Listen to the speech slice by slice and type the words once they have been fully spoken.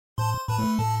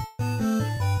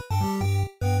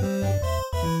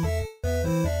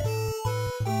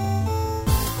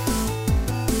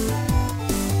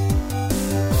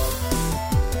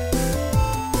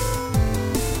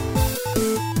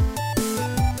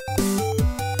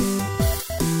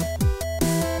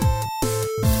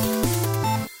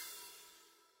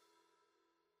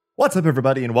What's up,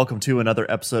 everybody, and welcome to another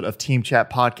episode of Team Chat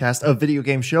Podcast, a video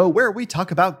game show where we talk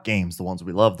about games, the ones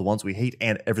we love, the ones we hate,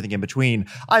 and everything in between.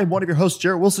 I am one of your hosts,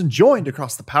 Jarrett Wilson, joined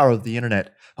across the power of the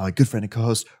internet by my good friend and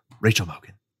co-host, Rachel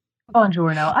Mogan.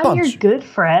 Buongiorno. I'm your good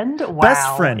friend. Wow.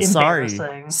 Best friend.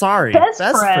 Sorry. Best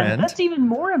friend. That's even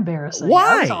more embarrassing.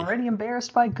 Why? I was already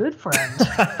embarrassed by good friend.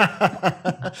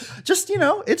 Just,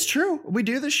 it's true. We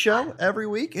do this show every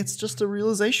week. It's just a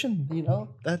realization,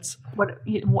 that's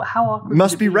how awkward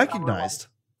must be recognized.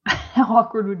 How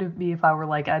awkward would it be if I were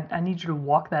like, I need you to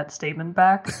walk that statement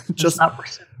back? Just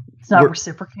It's not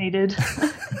reciprocated.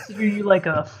 Consider you like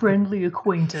a friendly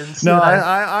acquaintance. No,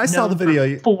 I saw the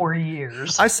video. 4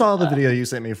 years. I saw the video you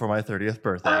sent me for my 30th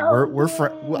birthday.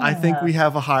 Yeah. I think we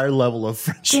have a higher level of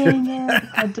friendship. Dang it.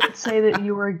 I did say that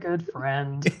you were a good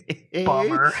friend.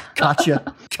 Bummer. Gotcha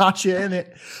in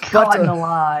it. Caught in a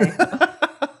lie.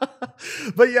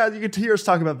 But yeah, you can hear us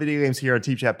talk about video games here on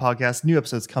Team Chat Podcast. New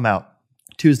episodes come out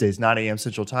Tuesdays, 9 a.m.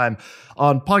 Central Time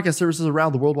on podcast services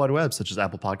around the World Wide Web, such as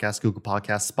Apple Podcasts, Google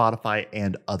Podcasts, Spotify,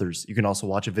 and others. You can also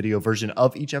watch a video version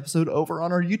of each episode over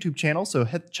on our YouTube channel, so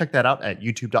check that out at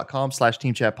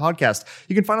youtube.com/teamchatpodcast.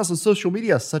 You can find us on social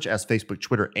media, such as Facebook,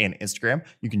 Twitter, and Instagram.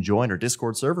 You can join our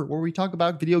Discord server, where we talk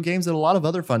about video games and a lot of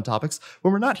other fun topics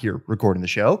when we're not here recording the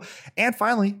show. And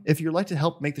finally, if you'd like to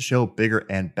help make the show bigger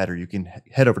and better, you can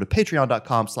head over to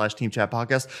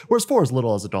patreon.com/teamchatpodcast, where for as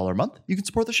little as $1 a month, you can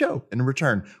support the show. And in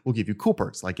return, we'll give you cool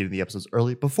perks like getting the episodes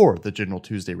early before the general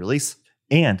Tuesday release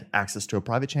and access to a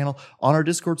private channel on our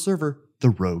Discord server, the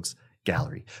Rogues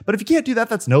Gallery. But if you can't do that,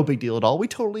 that's no big deal at all. We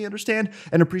totally understand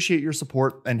and appreciate your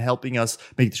support and helping us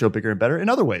make the show bigger and better in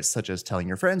other ways, such as telling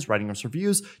your friends, writing us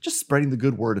reviews, just spreading the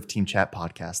good word of Team Chat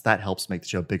Podcast. That helps make the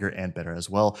show bigger and better as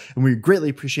well. And we greatly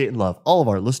appreciate and love all of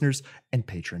our listeners and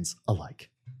patrons alike.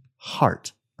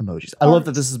 Heart emojis. I love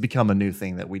that this has become a new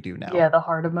thing that we do now. Yeah, the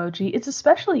heart emoji. It's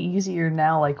especially easier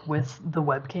now, like with the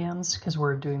webcams, because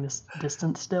we're doing this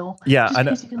distance still. Yeah, just I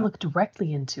know. because you can look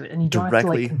directly into it, and you don't have to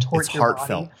like contort it's your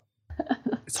heartfelt. Body.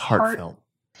 It's heartfelt.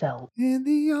 In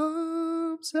the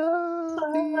arms of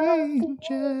the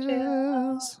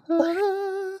angels.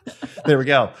 There we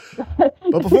go.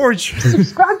 But before we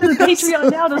subscribe to the Patreon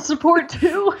now to support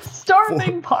two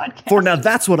starving podcasts. For now,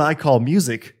 that's what I call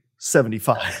music.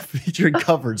 75 featuring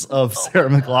covers of Sarah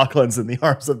McLachlan's In the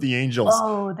Arms of the Angels.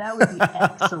 Oh, that would be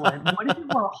excellent. What if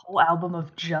it were a whole album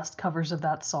of just covers of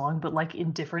that song, but like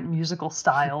in different musical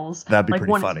styles? That'd be like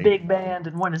pretty one funny. Is big band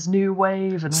and one is new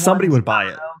wave, and somebody one is, would buy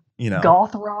it.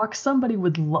 Goth rock. Somebody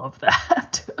would love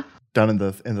that. Done in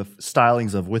the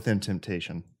stylings of Within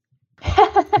Temptation.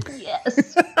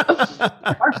 Yes.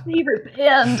 Our favorite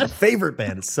band. Favorite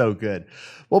band is so good.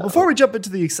 Well, before we jump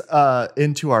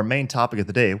into our main topic of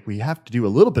the day, we have to do a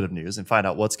little bit of news and find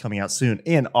out what's coming out soon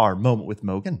in our Moment with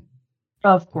Mogan.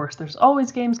 Of course, there's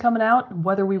always games coming out,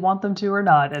 whether we want them to or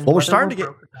not. And well, we're starting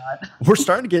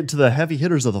to get into the heavy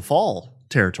hitters of the fall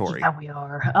territory. Yeah, we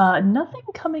are. Nothing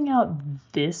coming out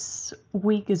this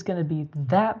week is going to be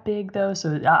that big, though.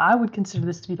 So I would consider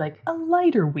this to be like a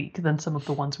lighter week than some of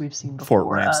the ones we've seen before.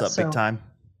 Before it ramps up big time.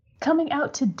 Coming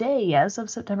out today, as of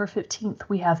September 15th,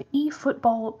 we have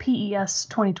eFootball PES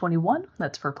 2021.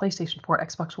 That's for PlayStation 4,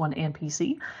 Xbox One, and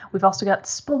PC. We've also got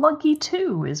Spelunky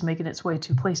 2 is making its way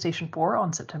to PlayStation 4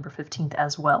 on September 15th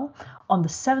as well. On the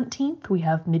 17th, we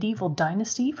have Medieval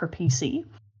Dynasty for PC.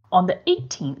 On the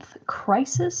 18th,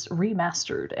 Crysis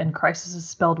Remastered, and Crysis is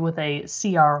spelled with a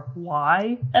Crysis.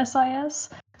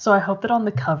 So I hope that on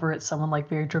the cover it's someone like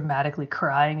very dramatically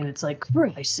crying, and it's like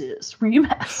Crysis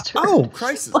Remastered. Oh,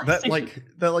 Crysis!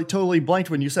 that totally blanked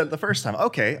when you said it the first time.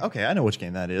 Okay, I know which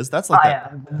game that is. That's like I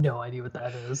have no idea what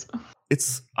that is.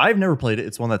 I've never played it.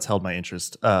 It's one that's held my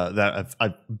interest. That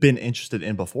I've been interested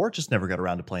in before, just never got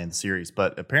around to playing the series.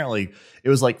 But apparently, it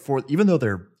was like even though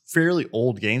they're fairly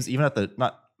old games, even at the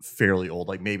not fairly old,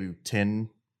 like maybe 10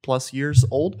 plus years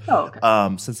old. Oh, okay.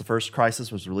 Since the first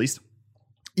Crysis was released.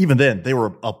 Even then, they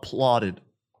were applauded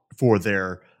for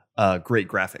their great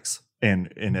graphics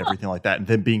and everything like that, and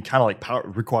then being kind of like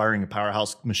requiring a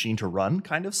powerhouse machine to run,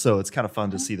 kind of. So it's kind of fun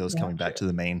to see those coming back to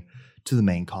the main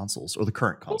consoles, or the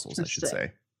current consoles, I should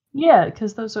say. Yeah,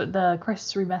 because those are the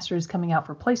Crysis Remastered is coming out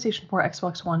for PlayStation 4,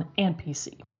 Xbox One, and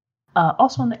PC.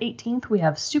 Also on the 18th, we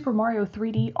have Super Mario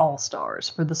 3D All-Stars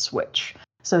for the Switch.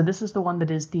 So this is the one that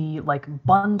is the like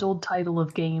bundled title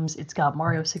of games. It's got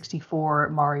Mario 64,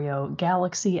 Mario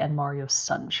Galaxy, and Mario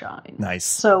Sunshine. Nice.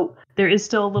 So there is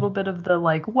still a little bit of the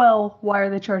like, well, why are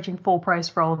they charging full price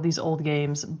for all of these old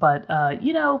games? But,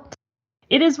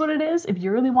 it is what it is. If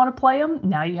you really want to play them,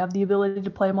 now you have the ability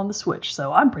to play them on the Switch.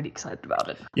 So I'm pretty excited about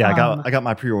it. Yeah, I got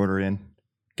my pre-order in.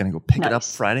 Gonna go pick it up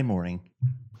Friday morning.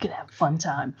 gonna have a fun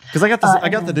time. Because I got this, I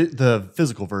got the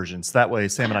physical version, so that way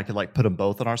Sam and I could like put them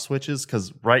both on our Switches.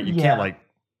 Because you can't like,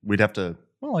 we'd have to.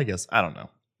 Well, I guess I don't know.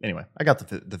 Anyway, I got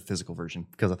the physical version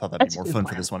because I thought that'd be more fun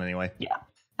for this one anyway. Yeah,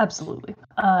 absolutely.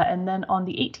 And then on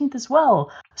the 18th as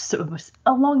well, so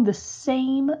along the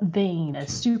same vein as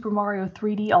Super Mario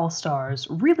 3D All-Stars,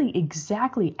 really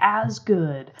exactly as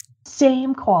good,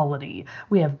 same quality,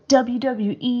 we have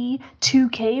WWE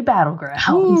 2K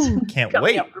Battlegrounds. Ooh, can't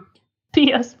wait.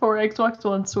 PS4, Xbox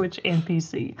One, Switch, and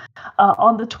PC.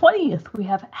 On the 20th, we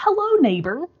have Hello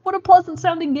Neighbor. What a pleasant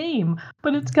sounding game,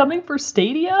 but it's coming for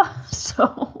Stadia,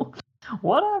 so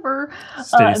whatever.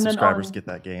 Stadia subscribers get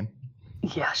that game.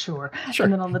 Yeah, sure. Sure.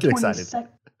 And then on the Get 22nd,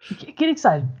 excited. Get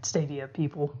excited, Stadia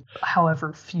people,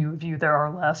 however few of you there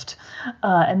are left.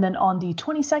 And then on the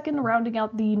 22nd, rounding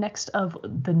out the next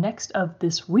of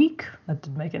this week, that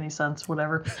didn't make any sense,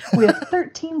 whatever, we have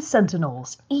 13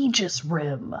 Sentinels, Aegis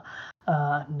Rim.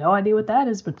 No idea what that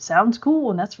is, but sounds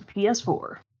cool, and that's for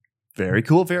PS4. Very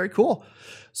cool, very cool.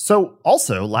 So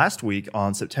also last week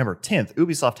on September 10th,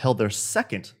 Ubisoft held their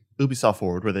second Ubisoft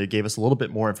Forward, where they gave us a little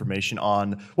bit more information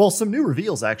on, well, some new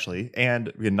reveals actually,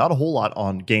 and not a whole lot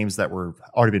on games that were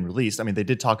already been released. I mean, they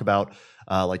did talk about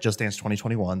like Just Dance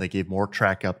 2021. They gave more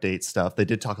track update stuff. They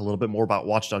did talk a little bit more about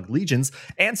Watch Dogs Legions,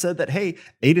 and said that hey,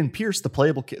 Aiden Pierce,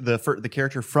 the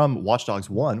character from Watch Dogs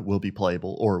 1, will be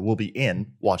playable or will be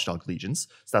in Watch Dogs Legions.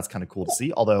 So that's kind of cool to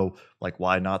see. Although, like,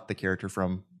 why not the character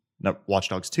from Watch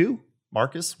Dogs 2?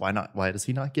 Marcus, why not? Why does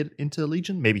he not get into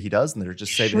Legion? Maybe he does, and they're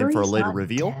just saving him for a later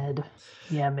reveal. Dead.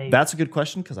 Yeah, maybe. That's a good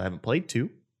question because I haven't played 2,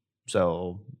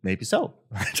 so maybe so.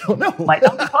 I don't know. Might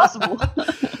not be possible.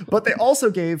 But they also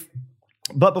gave.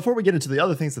 But before we get into the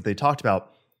other things that they talked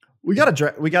about, we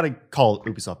gotta call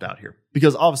Ubisoft out here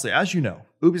because obviously, as you know,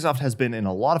 Ubisoft has been in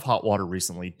a lot of hot water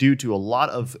recently due to a lot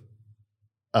of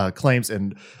claims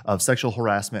and of sexual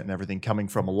harassment and everything coming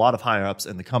from a lot of higher ups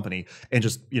in the company, and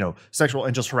just sexual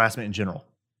and just harassment in general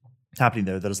happening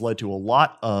there that has led to a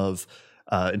lot of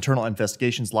internal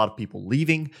investigations, a lot of people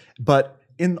leaving. But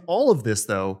in all of this,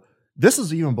 though, this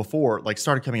is even before, like,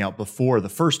 started coming out before the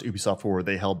first Ubisoft Forward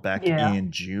they held back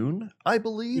in June, I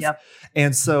believe. Yep.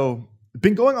 And so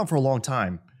been going on for a long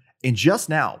time. And just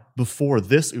now, before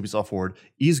this Ubisoft Forward,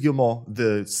 Yves Guillemot,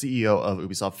 the CEO of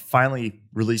Ubisoft, finally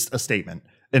released a statement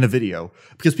in a video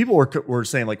because people were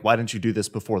saying, like, why didn't you do this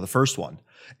before the first one?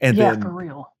 And then, for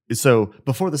real. So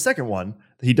before the second one,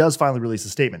 he does finally release a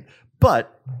statement,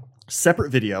 but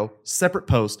separate video, separate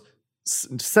post,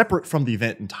 separate from the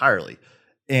event entirely.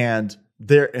 And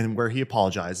where he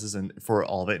apologizes and for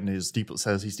all of it, and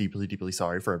says he's deeply, deeply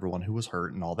sorry for everyone who was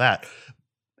hurt and all that.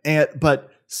 But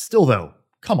still, though,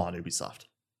 come on, Ubisoft,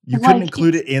 you couldn't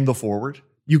include it in the forward.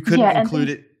 You couldn't include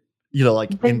it,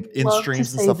 in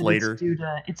streams and stuff later.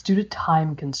 It's due to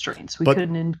time constraints. We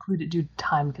couldn't include it due to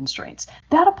time constraints.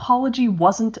 That apology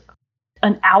wasn't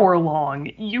an hour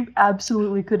long. You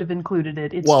absolutely could have included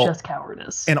it. It's just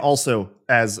cowardice. And also,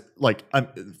 as like,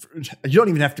 you don't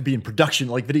even have to be in production,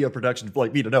 like video production, for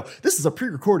like me to know this is a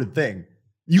pre-recorded thing.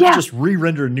 You can just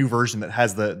re-render a new version that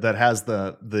has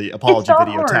the apology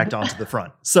video tacked onto the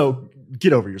front. So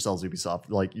get over yourselves, Ubisoft.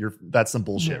 Like, that's some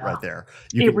bullshit right there.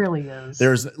 It really is.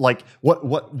 There's like what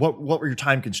were your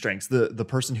time constraints? The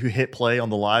person who hit play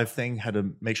on the live thing had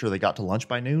to make sure they got to lunch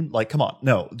by noon. Like, come on,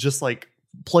 no, just like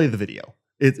play the video.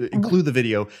 Include the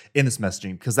video in this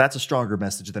messaging because that's a stronger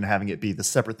message than having it be the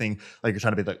separate thing. Like, you're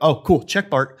trying to be like, oh, cool,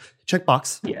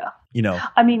 checkbox. Yeah.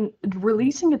 I mean,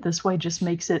 releasing it this way just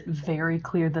makes it very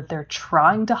clear that they're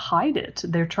trying to hide it.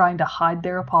 They're trying to hide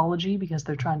their apology because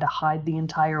they're trying to hide the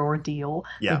entire ordeal.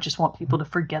 Yeah. They just want people to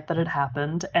forget that it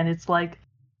happened. And it's like,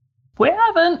 we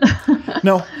haven't.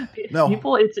 No.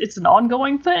 People, it's an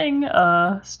ongoing thing.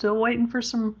 Still waiting for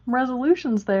some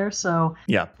resolutions there. So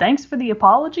thanks for the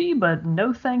apology, but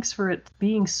no thanks for it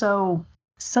being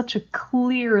such a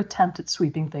clear attempt at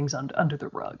sweeping things under the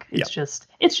rug. It's just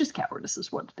cowardice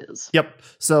is what it is. Yep.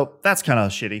 So that's kind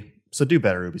of shitty. So do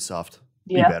better, Ubisoft.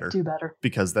 Yeah, be better. Do better.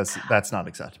 Because that's not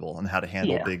acceptable and how to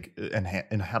handle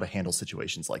and how to handle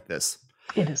situations like this.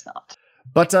 It is not.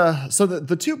 But so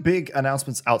the two big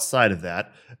announcements outside of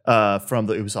that from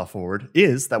the Ubisoft Forward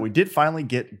is that we did finally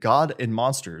get God and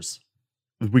Monsters.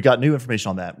 We got new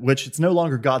information on that, which it's no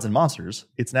longer Gods and Monsters.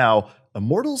 It's now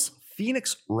Immortals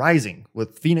Fenyx Rising,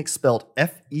 with Phoenix spelled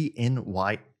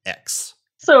Fenyx.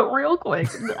 So real quick,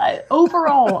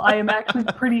 overall, I am actually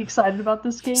pretty excited about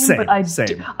this game, but I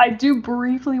do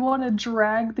briefly want to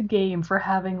drag the game for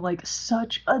having like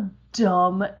such a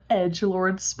dumb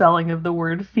edgelord spelling of the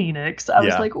word Phoenix. I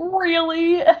was like,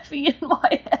 really?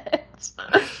 F-E-N-Y-X?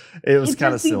 It was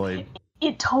kind of silly.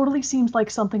 It totally seems like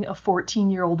something a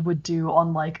 14-year-old would do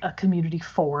on like a community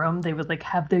forum. They would like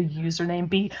have their username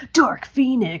be Dark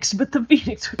Phoenix, but the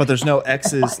Phoenix. But there's no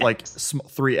X's, like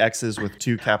 3 X's with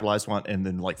 2 capitalized one, and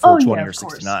then like 420 or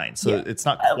 69. So it's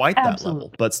not quite that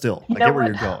level, but still, I get where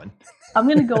you're going. I'm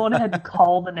going to go on ahead and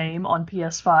call the name on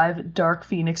PS5 Dark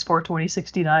Phoenix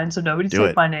 42069, so nobody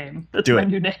take my name. That's my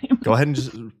new name. Go ahead and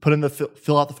just put in the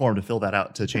fill out the form to fill that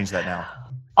out, to change that now.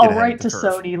 I'll write to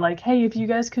Sony like, hey, if you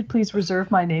guys could please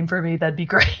reserve my name for me, that'd be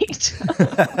great.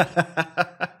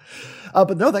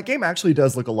 But no, that game actually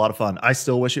does look a lot of fun. I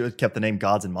still wish it had kept the name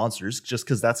Gods and Monsters, just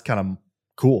because that's kind of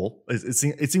cool. It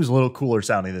seems a little cooler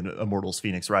sounding than Immortals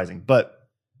Phoenix Rising, but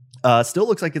still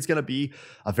looks like it's going to be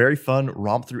a very fun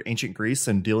romp through ancient Greece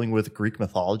and dealing with Greek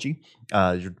mythology.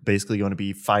 You're basically going to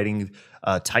be fighting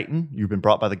Titan. You've been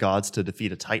brought by the gods to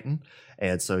defeat a Titan.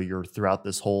 And so you're throughout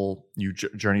this whole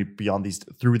journey beyond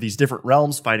through these different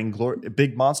realms, fighting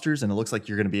big monsters. And it looks like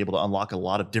you're going to be able to unlock a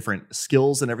lot of different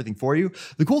skills and everything for you.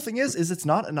 The cool thing is it's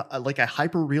not like a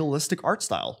hyper realistic art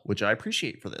style, which I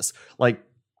appreciate for this. Like,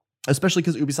 especially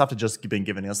because Ubisoft had just been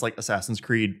giving us like Assassin's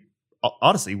Creed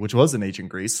Odyssey, which was in ancient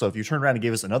Greece. So if you turn around and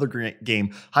gave us another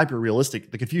game, hyper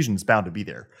realistic, the confusion is bound to be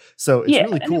there. So it's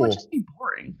really cool. It would just be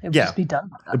boring. It would just be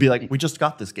done. It'd be like, we just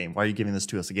got this game. Why are you giving this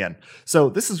to us again? So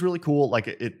this is really cool. Like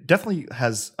it definitely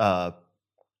has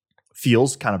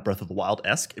feels kind of Breath of the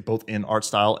Wild-esque, both in art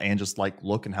style and just like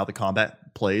look and how the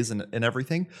combat plays and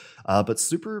everything. But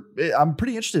I'm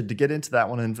pretty interested to get into that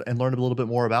one and learn a little bit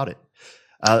more about it.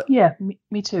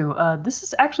 Me too. This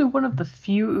is actually one of the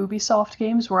few Ubisoft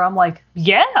games where I'm like,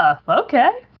 yeah,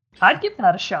 okay, I'd give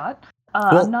that a shot.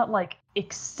 I'm not like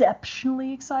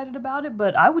exceptionally excited about it,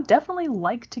 but I would definitely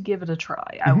like to give it a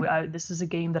try. Mm-hmm. This is a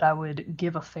game that I would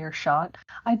give a fair shot.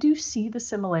 I do see the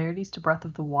similarities to Breath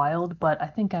of the Wild, but I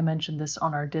think I mentioned this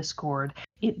on our Discord.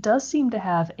 It does seem to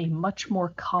have a much more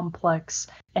complex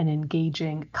and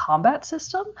engaging combat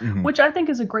system, which I think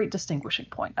is a great distinguishing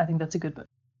point. I think that's a good move.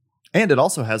 And it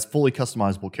also has fully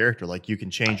customizable character. Like you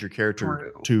can change your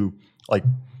character to like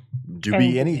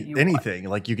be anything.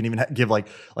 Like you can even give like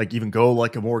even go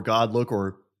like a more god look,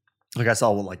 or like I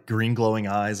saw with like green glowing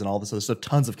eyes and all this other stuff.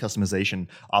 Tons of customization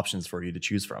options for you to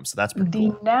choose from. So that's pretty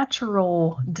cool. The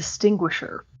natural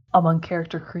distinguisher among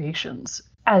character creations,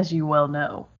 as you well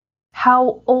know.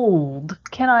 How old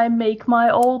can I make my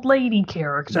old lady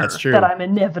character that I'm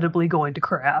inevitably going to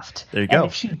craft? There you go. And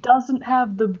if she doesn't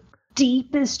have the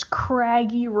deepest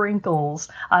craggy wrinkles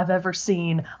I've ever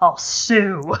seen, I'll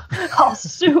sue Ubisoft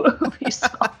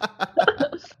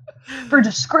for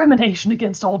discrimination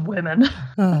against old women.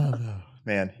 Oh,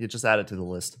 man, you just add it to the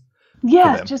list.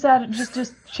 Yeah, just add it.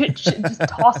 Just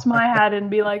toss my hat in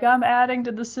and be like, I'm adding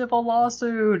to the civil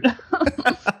lawsuit.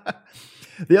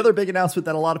 The other big announcement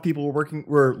that a lot of people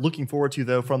were looking forward to,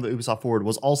 though, from the Ubisoft Forward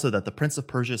was also that the Prince of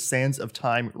Persia: Sands of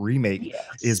Time remake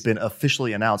has been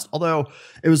officially announced. Although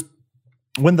it was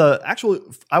when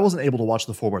I wasn't able to watch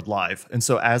the Forward live, and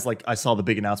so as like I saw the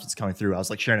big announcements coming through, I was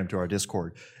like sharing them to our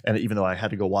Discord, and even though I had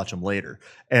to go watch them later,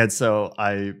 and so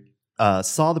I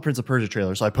saw the Prince of Persia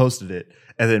trailer, so I posted it,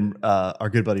 and then our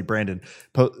good buddy Brandon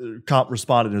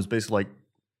responded, and it was basically like,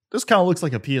 this kind of looks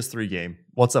like a PS3 game.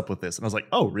 What's up with this? And I was like,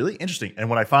 oh, really? Interesting. And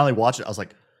when I finally watched it, I was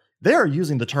like, they are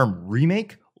using the term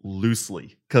remake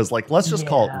loosely. Because like, let's just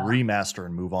call it remaster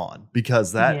and move on.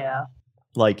 Because that,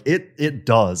 like, it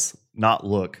does not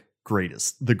look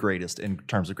the greatest in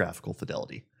terms of graphical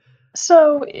fidelity.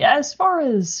 So as far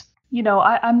as,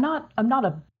 I'm not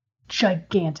a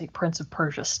gigantic Prince of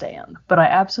Persia stan, but I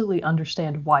absolutely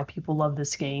understand why people love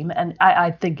this game, and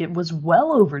I think it was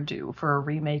well overdue for a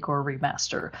remake or a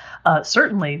remaster.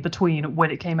 Certainly between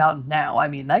when it came out and now. I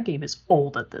mean, that game is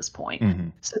old at this point. Mm-hmm.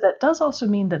 So that does also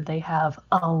mean that they have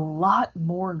a lot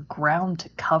more ground to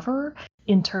cover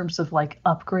in terms of like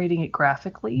upgrading it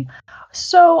graphically.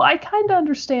 So I kind of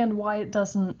understand why it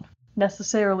doesn't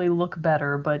necessarily look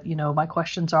better, but my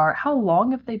questions are, how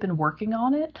long have they been working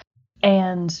on it?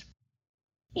 And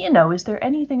is there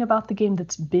anything about the game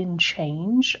that's been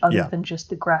changed other than just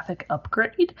the graphic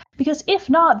upgrade? Because if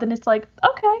not, then it's like,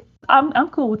 okay, I'm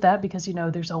cool with that, because you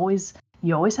always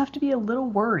have to be a little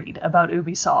worried about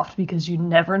Ubisoft, because you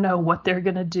never know what they're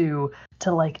gonna do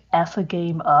to like F a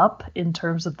game up in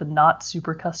terms of the not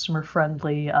super customer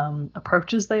friendly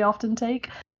approaches they often take.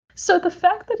 So the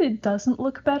fact that it doesn't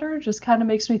look better just kind of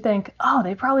makes me think, oh,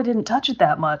 they probably didn't touch it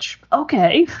that much.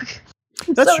 Okay.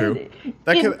 That's true.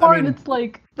 It's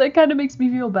like, that kind of makes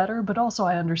me feel better, but also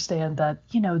I understand that,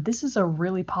 this is a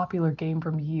really popular game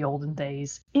from ye olden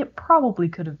days. It probably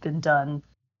could have been done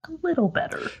a little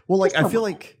better. Well, like, I feel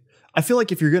like I feel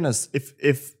like if you're gonna,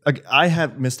 if I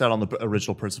have missed out on the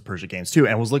original Prince of Persia games too,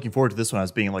 and was looking forward to this one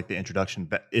as being like the introduction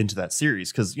into that series,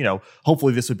 because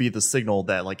hopefully this would be the signal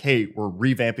that like, hey, we're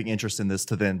revamping interest in this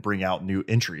to then bring out new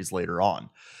entries later on.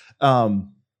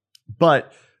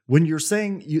 But when you're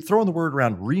saying you throw in the word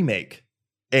around remake,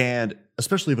 and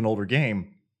especially of an older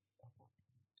game,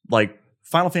 like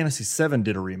Final Fantasy VII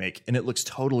did a remake, and it looks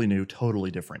totally new,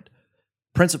 totally different.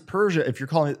 Prince of Persia, if you're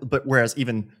calling it, but whereas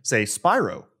even say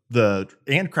Spyro.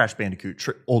 And Crash Bandicoot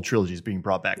old trilogies being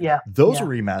brought back. Yeah. Those were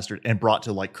remastered and brought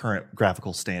to like current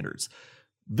graphical standards.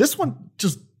 This one,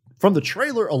 just from the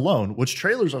trailer alone, which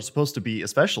trailers are supposed to be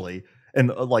especially, and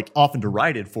like often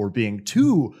derided for being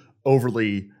too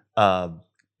overly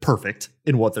perfect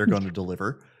in what they're going to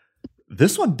deliver.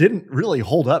 This one didn't really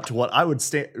hold up to what I would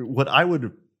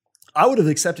have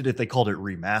accepted if they called it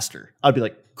remaster. I'd be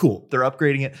like, cool, they're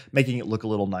upgrading it, making it look a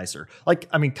little nicer. Like,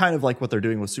 I mean, kind of like what they're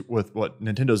doing with what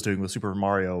Nintendo's doing with Super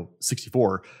Mario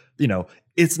 64.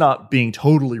 It's not being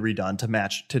totally redone to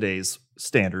match today's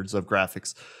standards of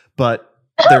graphics, but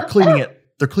they're cleaning it.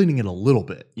 They're cleaning it a little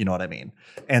bit. You know what I mean?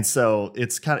 And so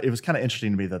it was kind of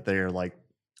interesting to me that they're like,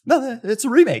 no, it's a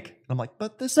remake. And I'm like,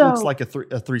 but this looks like a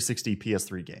 360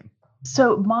 PS3 game.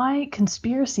 So my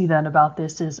conspiracy then about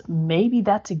this is maybe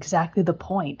that's exactly the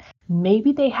point.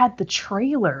 Maybe they had the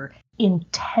trailer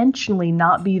intentionally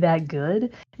not be that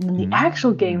good, and then the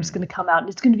actual game's going to come out and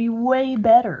it's going to be way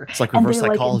better. It's like reverse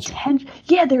psychology.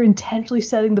 They're intentionally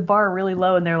setting the bar really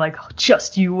low, and they're like, oh,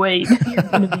 just you wait. You're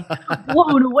going to be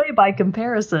blown away by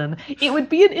comparison. It would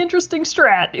be an interesting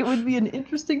strat. It would be an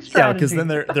interesting strategy. Yeah, because then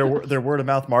their word of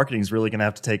mouth marketing is really going to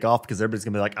have to take off, because everybody's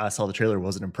going to be like, I saw the trailer,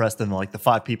 wasn't impressed. And like the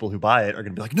 5 people who buy it are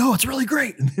going to be like, no, it's really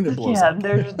great. And then it blows up.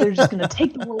 They're just going to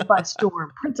take the world by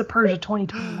storm. Prince of Persia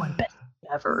 2021, best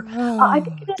ever. I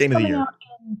think it is Game of the coming year. out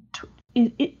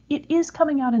it is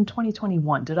coming out in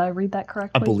 2021. Did I read that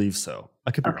correctly? I believe so.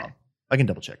 I could be wrong. I can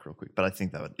double check real quick, but I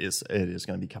think that it is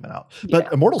going to be coming out.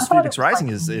 But Immortals Phoenix Rising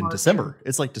is in December.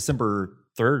 It's like December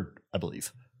 3rd, I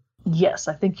believe. Yes,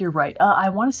 I think you're right. I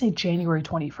want to say January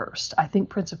 21st. I think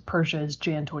Prince of Persia is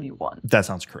Jan 21. That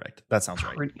sounds correct. That sounds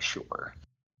right. Pretty sure.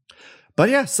 But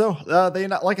yeah, so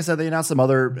like I said, they announced some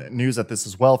other news at this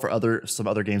as well for some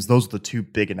other games. Those are the 2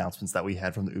 big announcements that we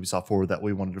had from the Ubisoft Forward that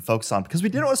we wanted to focus on, because we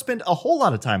didn't want to spend a whole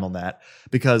lot of time on that,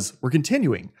 because we're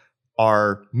continuing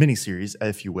our mini-series,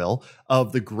 if you will,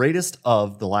 of the greatest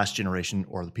of the last generation,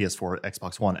 or the PS4,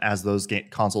 Xbox One, as those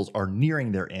consoles are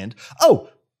nearing their end. Oh,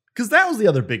 because that was the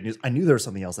other big news. I knew there was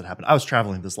something else that happened. I was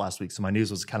traveling this last week, so my news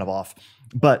was kind of off.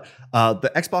 But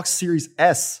the Xbox Series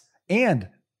S and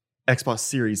Xbox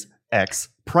Series X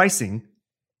pricing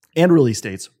and release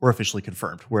dates were officially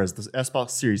confirmed, whereas the Xbox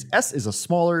Series S is a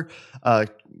smaller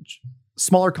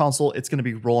console. It's going to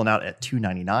be rolling out at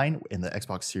 $299, and the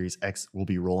Xbox Series X will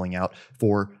be rolling out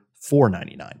for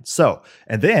 $499. So,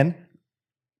 and then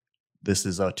this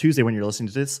is Tuesday when you're listening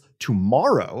to this.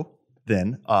 Tomorrow,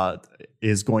 then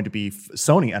is going to be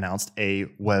Sony announced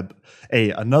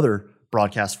another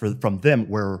broadcast from them,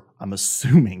 where I'm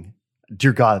assuming,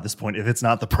 dear God, at this point, if it's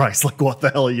not the price, like what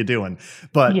the hell are you doing?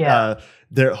 But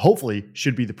there hopefully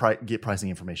should be the get pricing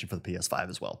information for the PS5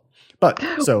 as well. But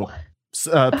so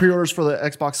pre-orders for the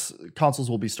Xbox consoles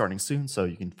will be starting soon, so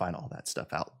you can find all that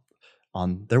stuff out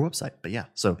on their website. But yeah,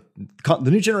 so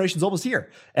the new generation is almost here,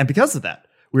 and because of that,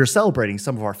 we are celebrating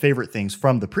some of our favorite things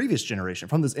from the previous generation,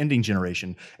 from this ending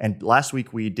generation. And last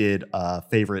week we did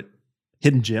favorite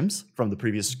hidden gems from the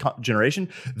previous generation.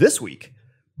 This week,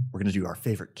 we're going to do our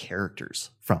favorite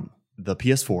characters from the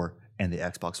PS4 and the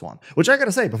Xbox One, which I got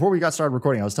to say, before we got started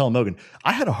recording, I was telling Mogan,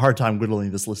 I had a hard time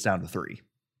whittling this list down to 3.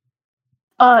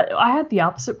 I had the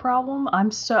opposite problem. I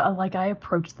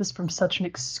approached this from such an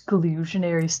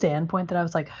exclusionary standpoint that I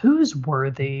was like, who's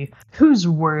worthy? Who's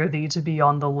worthy to be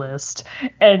on the list?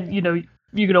 And,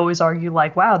 you could always argue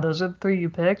like, wow, those are the 3 you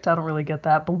picked. I don't really get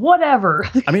that, but whatever.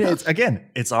 I mean,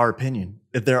 it's our opinion.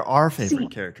 If there are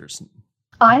favorite characters.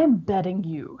 I am betting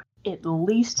you at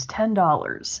least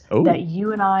 $10 that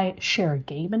you and I share a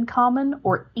game in common,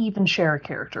 or even share a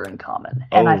character in common.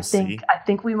 And I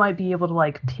think we might be able to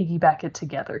like piggyback it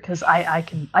together, because I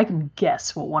can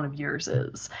guess what one of yours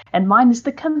is, and mine is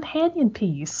the companion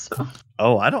piece.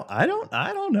 Oh, I don't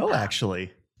know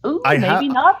actually. Ooh, maybe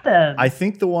not then. I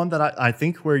think the one that I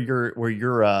think where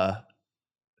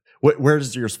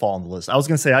does yours fall on the list? I was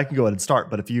gonna say I can go ahead and start,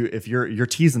 but if you're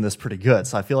teasing this pretty good,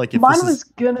 so I feel like if mine was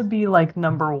gonna be like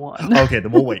number 1. Okay,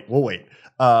 then we'll wait.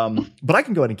 But I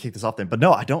can go ahead and kick this off then. But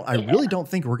no, I don't. I really don't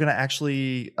think we're gonna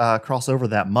actually cross over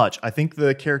that much. I think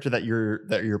the character that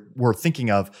we're thinking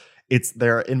of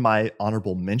they're in my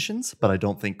honorable mentions, but I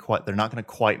don't think they're not going to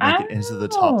quite make it into the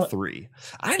top 3.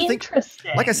 I think,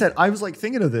 like I said, I was like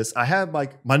thinking of this. I have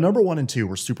like my number 1 and 2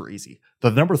 were super easy.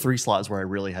 The number 3 slot is where I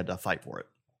really had to fight for it.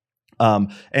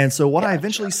 And so what I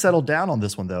eventually settled down on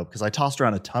this one though, because I tossed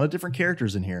around a ton of different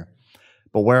characters in here,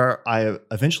 but where I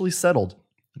eventually settled,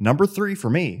 number 3 for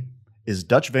me is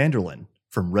Dutch van der Linde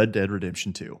from Red Dead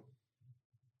Redemption 2.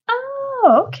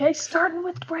 Oh, okay. Starting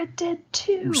with Red Dead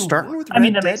 2. We're starting with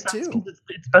Red Dead 2.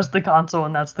 It's best the console,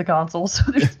 and that's the console,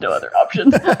 so there's no other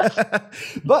option.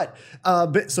 But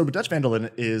so Dutch van der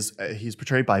Linde is he's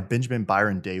portrayed by Benjamin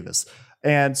Byron Davis,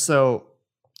 and so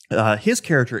his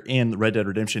character in Red Dead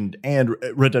Redemption and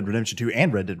Red Dead Redemption 2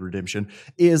 and Red Dead Redemption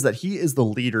is that he is the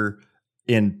leader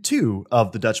in 2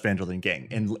 of the Dutch van der Linde gang.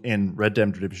 In Red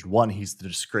Dead Redemption 1, he's the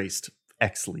disgraced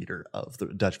ex-leader of the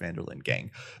Dutch van der Linde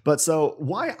gang. But so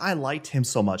why I liked him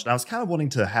so much, and I was kind of wanting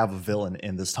to have a villain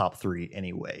in this top 3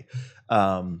 anyway.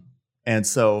 And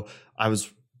so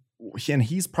and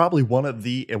he's probably one of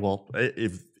the, well,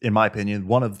 if in my opinion,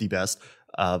 one of the best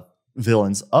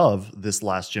villains of this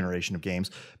last generation of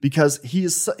games, because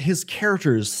his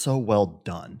character is so well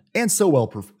done and so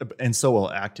well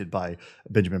acted by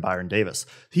Benjamin Byron Davis.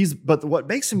 But what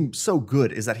makes him so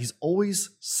good is that he's always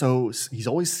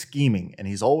scheming, and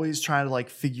he's always trying to like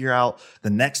figure out the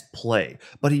next play.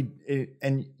 But you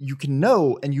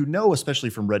know especially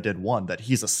from Red Dead 1 that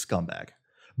he's a scumbag.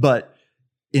 But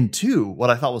in 2, what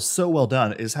I thought was so well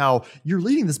done is how you're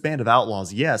leading this band of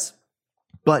outlaws, yes,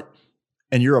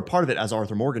 and you're a part of it as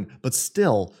Arthur Morgan, but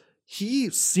still, he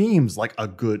seems like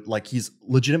he's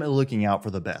legitimately looking out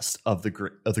for the best of the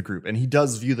group, and he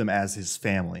does view them as his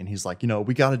family. And he's like,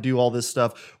 we got to do all this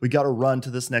stuff. We got to run to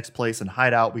this next place and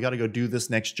hide out. We got to go do this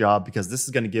next job because this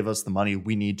is going to give us the money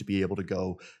we need to be able to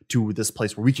go to this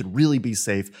place where we can really be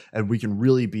safe and we can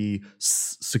really be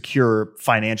secure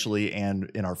financially and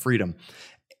in our freedom.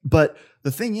 But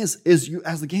the thing is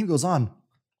as the game goes on,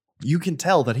 you can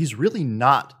tell that he's really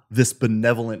not this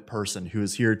benevolent person who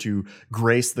is here to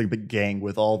grace the gang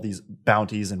with all these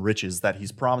bounties and riches that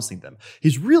he's promising them.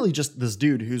 He's really just this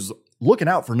dude who's looking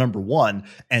out for number 1,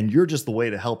 and you're just the way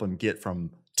to help him get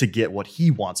what he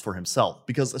wants for himself.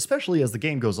 Because especially as the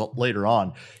game goes later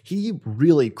on, he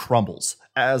really crumbles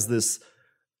as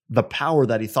the power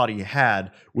that he thought he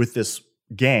had with this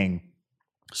gang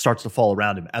starts to fall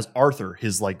around him, as Arthur,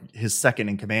 his second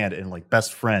in command and like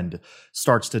best friend,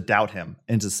 starts to doubt him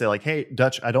and to say like, hey,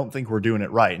 Dutch, I don't think we're doing it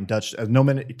right. And Dutch, no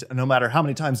matter how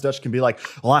many times Dutch can be like,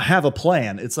 well, I have a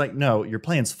plan. It's like, no, your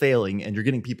plan's failing and you're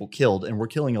getting people killed, and we're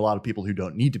killing a lot of people who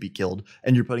don't need to be killed.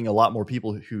 And you're putting a lot more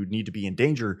people who need to be in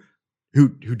danger, who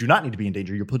do not need to be in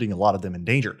danger. You're putting a lot of them in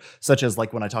danger, such as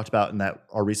like when I talked about in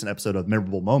our recent episode of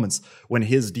Memorable Moments, when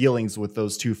his dealings with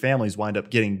those 2 families wind up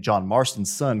getting John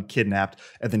Marston's son kidnapped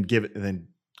and then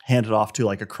handed off to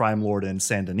like a crime lord in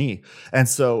Saint Denis. And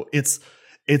so it's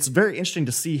very interesting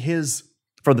to see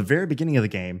from the very beginning of the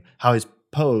game, how he's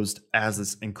posed as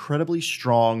this incredibly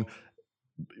strong,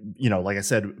 like I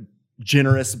said,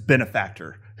 generous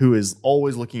benefactor who is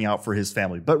always looking out for his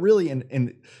family. But really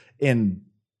in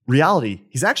reality,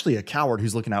 he's actually a coward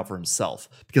who's looking out for himself,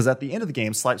 because at the end of the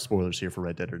game, slight spoilers here for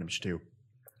Red Dead Redemption 2,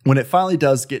 when it finally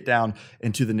does get down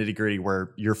into the nitty gritty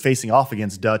where you're facing off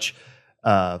against Dutch,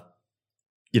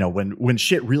 when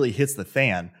shit really hits the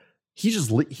fan,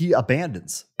 he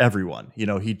abandons everyone.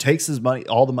 He takes his money,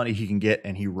 all the money he can get,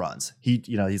 and he runs.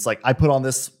 He's like, I put on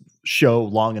this show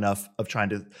long enough of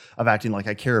acting like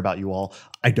I care about you all.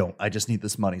 I just need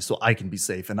this money so I can be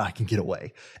safe and I can get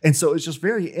away. And so it's just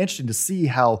very interesting to see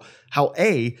how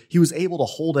he was able to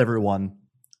hold everyone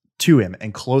to him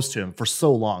and close to him for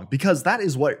so long, because that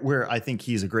is where I think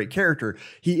he's a great character.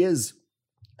 He is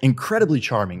incredibly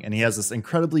charming, and he has this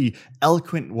incredibly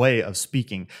eloquent way of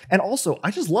speaking. And also, I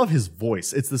just love his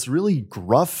voice. It's this really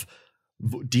gruff,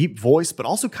 deep voice, but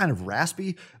also kind of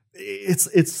raspy. It's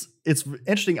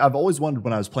interesting. I've always wondered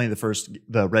when I was playing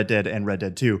the Red Dead and Red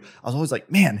Dead 2, I was always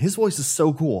like, man, his voice is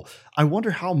so cool. I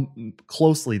wonder how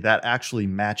closely that actually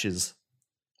matches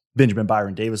Benjamin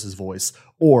Byron Davis's voice,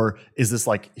 or is this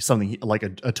like something like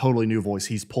a totally new voice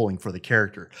he's pulling for the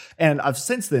character? And I've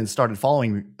since then started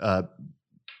following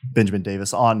Benjamin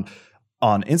Davis on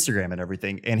Instagram and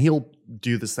everything, and he'll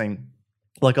do this thing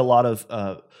like a lot of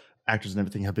actors and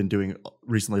everything have been doing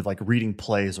recently, like reading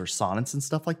plays or sonnets and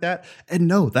stuff like that. And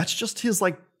no, that's just his,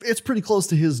 like, it's pretty close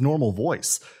to his normal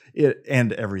voice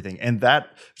and everything. And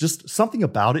that just something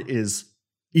about it is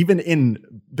even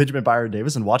in Benjamin Byron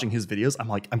Davis and watching his videos,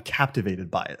 I'm captivated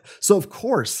by it. So of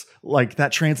course, like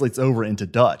that translates over into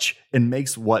Dutch and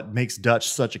makes what makes Dutch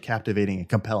such a captivating and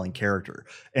compelling character.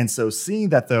 And so seeing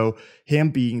that though, him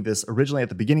being this originally at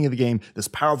the beginning of the game, this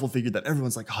powerful figure that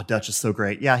everyone's like, oh, Dutch is so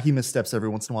great. Yeah, he missteps every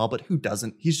once in a while, but who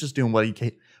doesn't? He's just doing what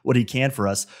he can for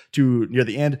us. To near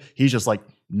the end, he's just like,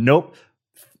 nope.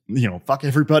 Fuck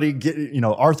everybody.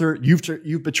 Arthur,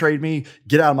 you've betrayed me.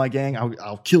 Get out of my gang.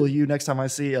 I'll kill you next time I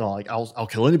see it. I'll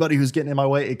kill anybody who's getting in my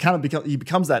way. It kind of he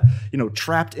becomes that,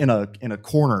 trapped in a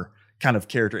corner kind of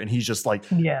character. And he's just like,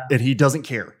 and he doesn't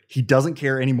care. He doesn't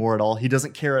care anymore at all. He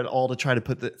doesn't care at all to try to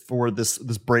put forward this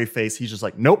brave face. He's just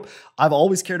like, nope, I've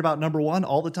always cared about number one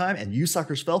all the time. And you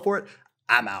suckers fell for it.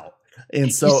 I'm out.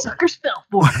 And so you suckers fell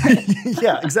for it.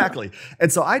 Yeah, exactly. And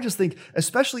so I just think,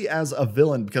 especially as a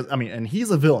villain, because and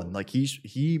he's a villain. Like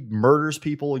he murders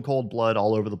people in cold blood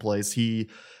all over the place. He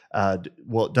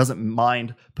doesn't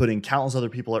mind putting countless other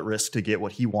people at risk to get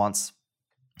what he wants.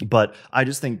 But I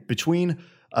just think between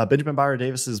Benjamin Byron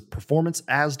Davis's performance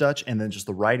as Dutch and then just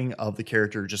the writing of the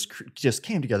character just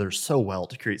came together so well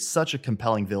to create such a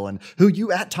compelling villain who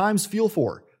you at times feel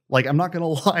for. Like, I'm not going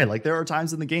to lie. Like, there are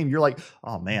times in the game you're like,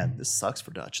 oh, man, this sucks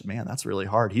for Dutch. Man, that's really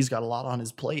hard. He's got a lot on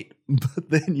his plate. But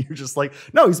then you're just like,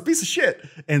 no, he's a piece of shit.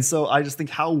 And so I just think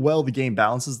how well the game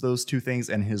balances those two things,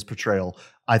 and his portrayal,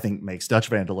 I think, makes Dutch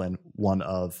Van der Linde one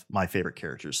of my favorite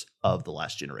characters of the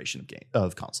last generation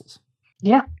of consoles.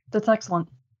 Yeah, that's excellent.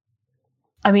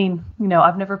 I mean,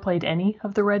 I've never played any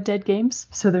of the Red Dead games,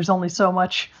 so there's only so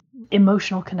much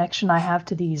emotional connection I have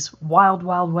to these wild,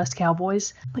 wild West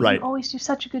cowboys. But right. You always do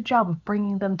such a good job of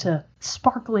bringing them to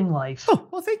sparkling life. Oh,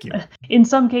 well, thank you. In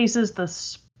some cases, the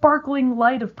sparkling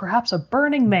light of perhaps a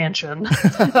burning mansion.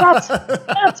 That's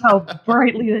how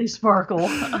brightly they sparkle.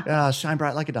 Shine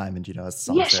bright like a diamond, as the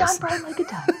song says. Shine bright like a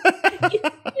diamond.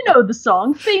 You know the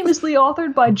song, famously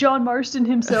authored by John Marston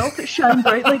himself, Shine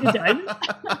Bright Like a Diamond.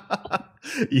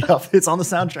 Yep, it's on the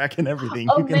soundtrack and everything.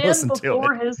 You can listen to it.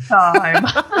 Before his time.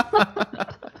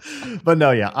 But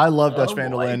no, yeah, I love Dutch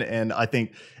Van der Linde, and I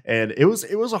think, and it was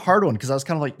a hard one because I was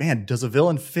kind of like, man, does a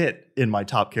villain fit in my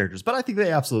top characters? But I think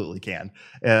they absolutely can,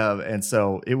 and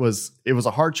so it was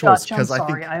a hard choice because I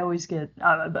think I always get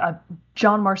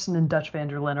John Marston and Dutch Van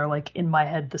der Linde are like in my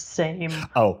head the same.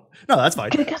 Oh no, that's fine.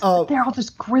 Because they're all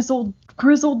just grizzled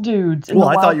dudes. Well,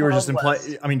 I thought you were just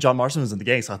implying. I mean, John Marston was in the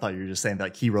gang, so I thought you were just saying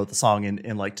that he wrote the song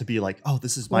and like to be like, oh,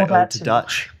 this is my ode to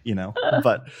Dutch,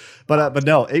 But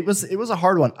no, it was a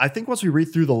hard one. I think once we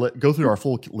read through go through our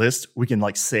full list, we can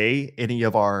like say any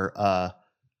of our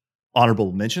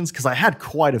honorable mentions, because I had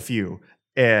quite a few,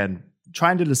 and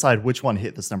trying to decide which one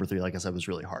hit this number 3, like I said, was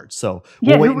really hard. So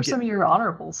who were some of your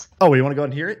honorables? Oh, you want to go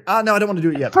and hear it? No, I don't want to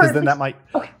do it yet, because then that might.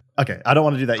 Okay, I don't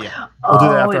want to do that yet. We'll do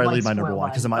that after I leave my number 1,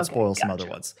 because it might spoil some other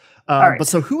ones. Right. But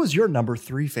so who was your number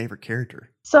 3 favorite character?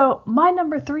 So my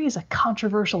number 3 is a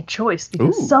controversial choice,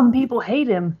 because some people hate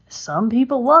him, some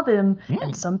people love him,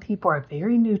 and some people are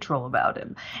very neutral about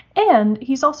him. And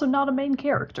he's also not a main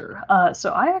character.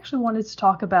 So I actually wanted to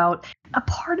talk about, a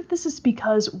part of this is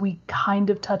because we kind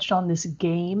of touched on this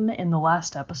game in the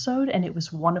last episode, and it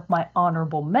was one of my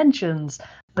honorable mentions,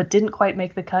 but didn't quite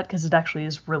make the cut because it actually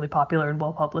is really popular and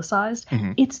well publicized.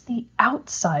 Mm-hmm. It's The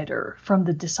Outsider from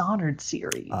the Dishonored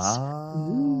series.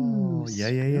 Oh,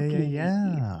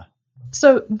 yeah.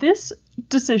 So this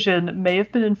decision may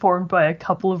have been informed by a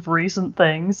couple of recent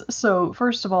things. So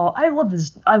first of all, I love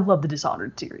the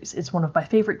Dishonored series. It's one of my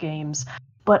favorite games,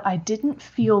 but I didn't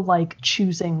feel like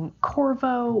choosing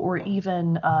Corvo or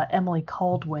even Emily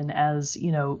Kaldwin as,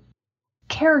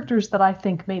 characters that I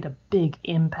think made a big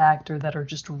impact or that are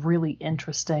just really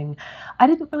interesting. I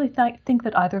didn't really think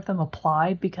that either of them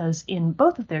applied, because in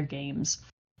both of their games,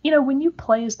 when you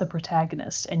play as the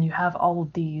protagonist and you have all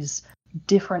of these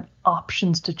different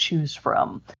options to choose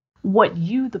from, what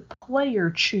you, the player,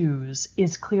 choose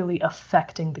is clearly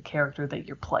affecting the character that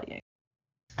you're playing.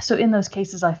 So in those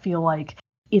cases, I feel like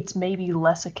it's maybe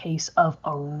less a case of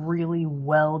a really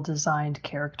well-designed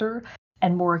character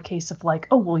and more a case of like,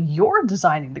 oh, well, you're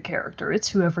designing the character. It's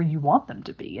whoever you want them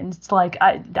to be. And it's like,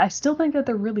 I still think that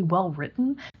they're really well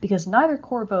written, because neither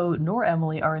Corvo nor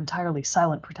Emily are entirely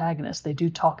silent protagonists. They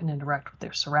do talk and interact with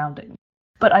their surroundings.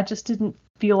 But I just didn't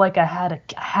feel like I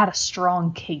had a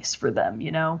strong case for them,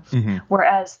 Mm-hmm.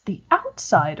 Whereas The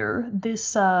Outsider,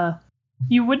 this,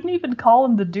 you wouldn't even call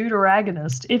him the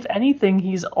deuteragonist. If anything,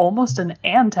 he's almost an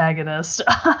antagonist.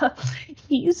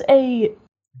 He's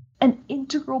an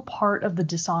integral part of the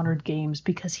Dishonored games,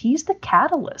 because he's the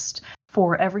catalyst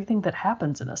for everything that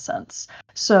happens, in a sense.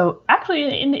 So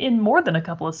actually in more than a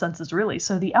couple of senses, really.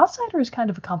 So The Outsider is kind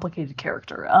of a complicated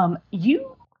character.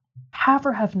 You have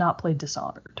or have not played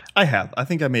Dishonored? I have. I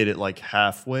think I made it like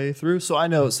halfway through, so I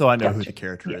know who Gotcha. the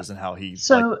character is and how he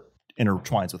So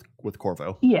intertwines with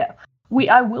Corvo. yeah,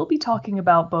 I will be talking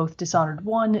about both Dishonored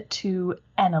 1, 2,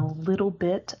 and a little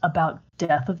bit about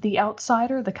Death of the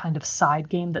Outsider, the kind of side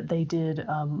game that they did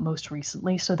most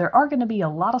recently. So there are going to be a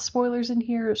lot of spoilers in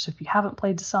here. So if you haven't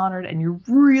played Dishonored and you're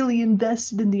really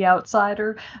invested in the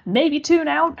Outsider, maybe tune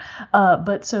out.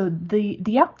 But so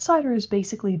the Outsider is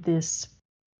basically this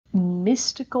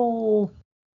mystical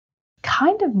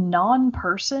kind of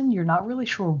non-person, you're not really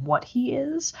sure what he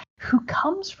is, who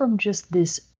comes from just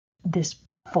this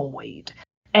void,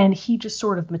 and he just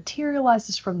sort of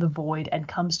materializes from the void and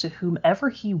comes to whomever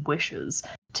he wishes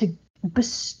to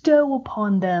bestow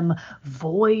upon them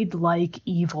void-like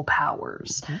evil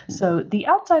powers. Ooh. So the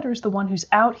Outsider is the one who's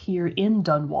out here in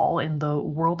Dunwall, in the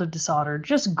world of Dishonored,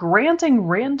 just granting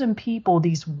random people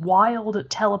these wild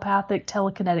telepathic,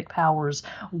 telekinetic powers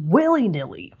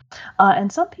willy-nilly.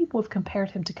 And some people have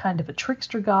compared him to kind of a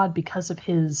trickster god because of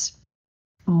his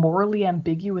morally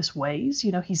ambiguous ways.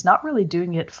 You know, he's not really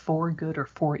doing it for good or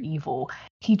for evil.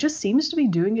 He just seems to be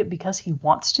doing it because he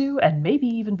wants to, and maybe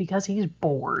even because he's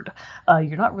bored.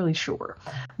 You're not really sure.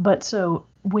 But so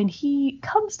when he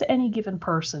comes to any given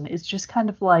person, it's just kind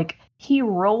of like he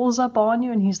rolls up on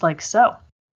you and he's like, so,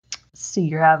 see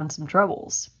you're having some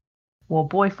troubles. Well,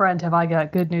 boyfriend, have I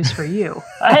got good news for you?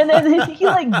 And then he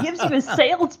like gives you a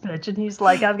sales pitch, and he's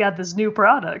like, I've got this new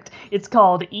product. It's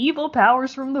called Evil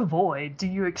Powers from the Void. Do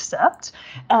you accept?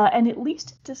 And at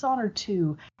least in Dishonored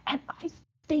 2, and I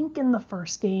think in the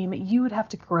first game, you would have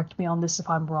to correct me on this if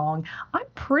I'm wrong, I'm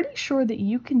pretty sure that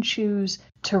you can choose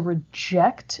to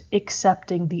reject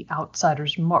accepting the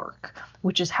Outsider's mark,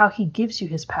 which is how he gives you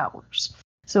his powers.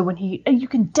 So you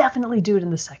can definitely do it in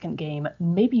the second game.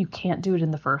 Maybe you can't do it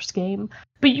in the first game,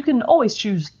 but you can always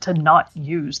choose to not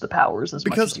use the powers as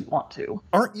much as you want to.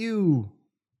 Aren't you?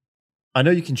 I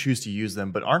know you can choose to use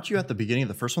them, but aren't you at the beginning of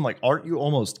the first one? Like, aren't you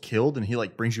almost killed and he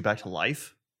like brings you back to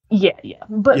life? Yeah.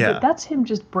 But that's him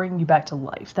just bringing you back to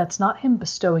life. That's not him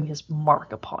bestowing his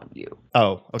mark upon you.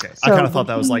 Oh, okay. So I kind of thought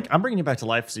that was like, I'm bringing you back to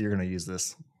life, so you're going to use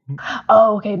this.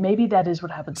 Oh, okay. Maybe that is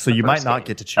what happens. So you might not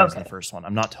get to choose the first one.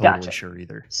 I'm not totally sure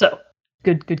either. So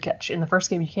good catch. In the first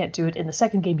game, you can't do it. In the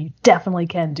second game, you definitely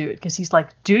can do it because he's like,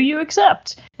 "Do you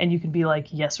accept?" And you can be like,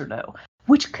 "Yes or no,"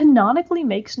 which canonically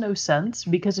makes no sense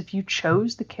because if you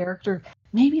chose the character,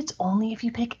 maybe it's only if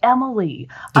you pick Emily.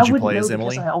 Did you play as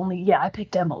Emily? I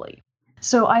picked Emily.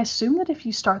 So I assume that if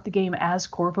you start the game as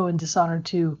Corvo in Dishonored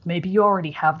 2, maybe you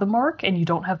already have the mark and you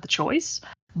don't have the choice.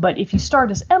 But if you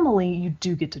start as Emily, you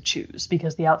do get to choose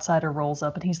because the Outsider rolls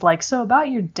up and he's like, so about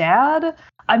your dad?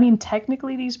 I mean,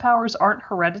 technically these powers aren't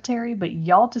hereditary, but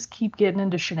y'all just keep getting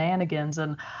into shenanigans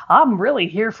and I'm really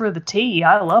here for the tea.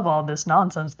 I love all this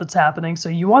nonsense that's happening. So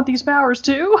you want these powers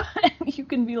too? And you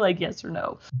can be like, yes or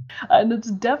no. And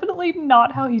it's definitely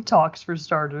not how he talks for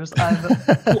starters.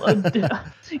 I'm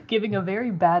giving a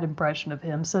very bad impression of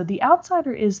him. So the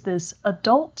Outsider is this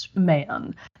adult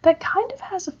man that kind of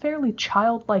has a fairly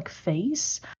childlike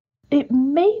face. It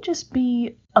may just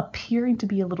be appearing to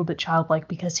be a little bit childlike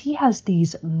because he has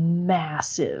these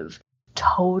massive,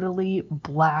 totally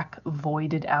black,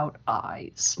 voided out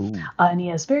eyes. And he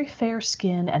has very fair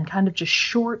skin and kind of just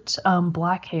short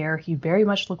black hair. He very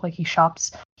much looks like he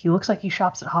shops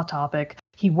at Hot Topic.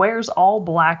 He wears all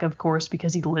black, of course,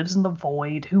 because he lives in the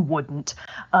void. Who wouldn't?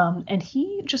 And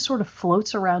he just sort of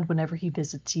floats around whenever he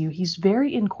visits you. He's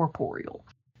very incorporeal.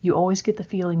 You always get the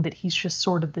feeling that he's just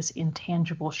sort of this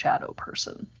intangible shadow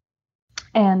person.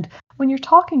 And when you're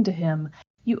talking to him,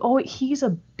 he's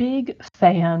a big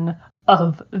fan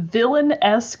of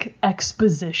villain-esque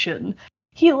exposition.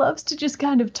 He loves to just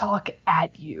kind of talk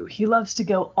at you. He loves to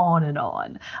go on and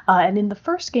on. And in the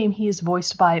first game, he is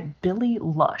voiced by Billy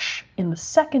Lush. In the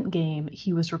second game,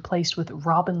 he was replaced with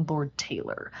Robin Lord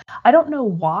Taylor. I don't know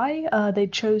why they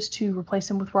chose to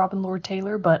replace him with Robin Lord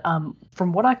Taylor, but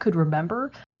from what I could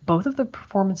remember, both of the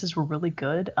performances were really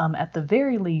good. At the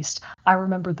very least, I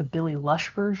remember the Billy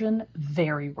Lush version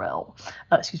very well.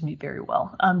 Very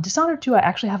well. Dishonored 2 I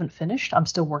actually haven't finished. I'm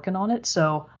still working on it,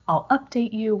 so I'll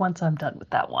update you once I'm done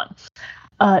with that one.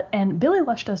 And Billy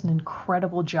Lush does an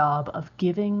incredible job of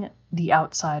giving the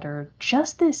Outsider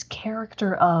just this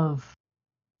character of,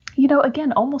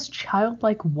 again, almost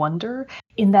childlike wonder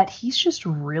in that he's just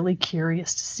really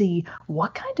curious to see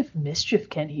what kind of mischief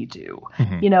can he do.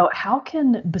 Mm-hmm. How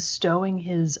can bestowing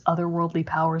his otherworldly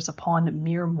powers upon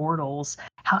mere mortals,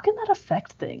 how can that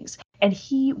affect things? And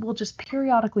he will just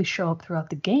periodically show up throughout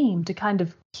the game to kind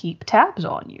of keep tabs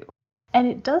on you. And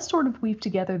it does sort of weave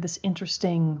together this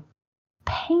interesting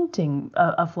painting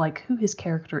of like who his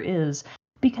character is,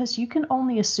 because you can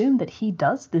only assume that he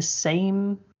does this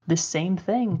same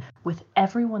thing with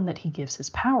everyone that he gives his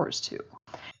powers to.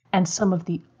 And some of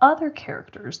the other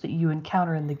characters that you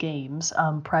encounter in the games,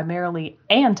 primarily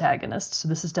antagonists, so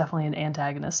this is definitely an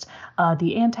antagonist,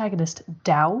 the antagonist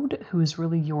Dowd, who is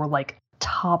really your like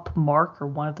top mark, or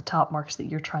one of the top marks that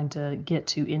you're trying to get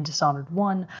to in Dishonored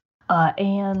 1,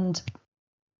 and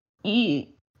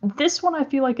this one I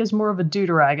feel like is more of a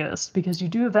deuteragonist, because you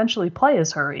do eventually play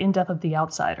as her in Death of the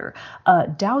Outsider.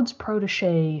 Dowd's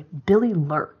protege, Billy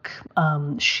Lurk.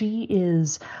 She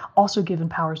is also given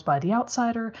powers by the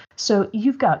Outsider. So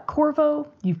you've got Corvo,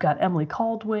 you've got Emily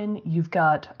Caldwin, you've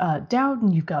got Dowd,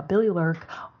 and you've got Billy Lurk,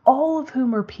 all of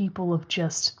whom are people of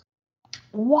just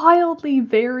wildly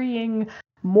varying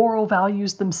moral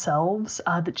values themselves,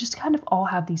 that just kind of all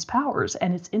have these powers.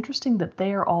 And it's interesting that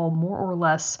they are all more or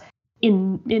less,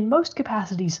 in most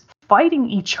capacities, fighting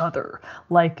each other.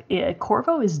 Like,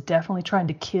 Corvo is definitely trying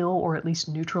to kill or at least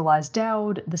neutralize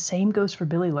Dowd. The same goes for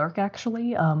Billy Lurk,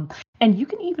 actually. And you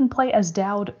can even play as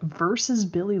Dowd versus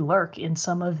Billy Lurk in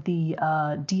some of the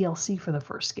DLC for the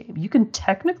first game. You can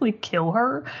technically kill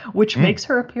her, which makes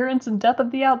her appearance in Death of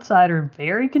the Outsider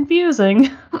very confusing.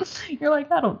 You're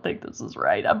like, I don't think this is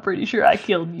right. I'm pretty sure I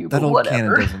killed you, That but old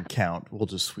whatever. canon doesn't count. We'll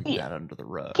just sweep that under the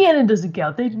rug. Canon doesn't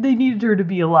count. They needed her to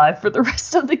be alive for the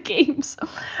rest of the games.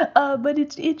 But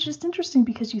it's just interesting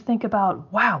because you think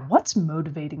about, wow, what's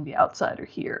motivating the Outsider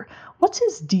here? What's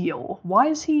his deal? Why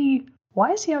is he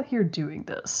out here doing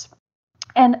this?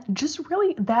 And just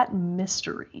really that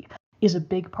mystery is a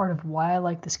big part of why I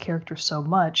like this character so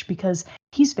much, because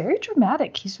he's very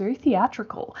dramatic. He's very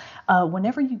theatrical.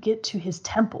 Whenever you get to his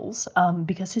temples,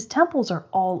 because his temples are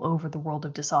all over the world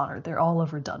of Dishonored. They're all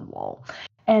over Dunwall.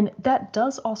 And that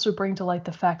does also bring to light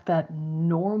the fact that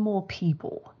normal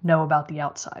people know about the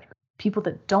Outsider. People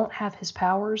that don't have his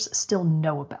powers still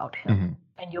know about him. Mm-hmm.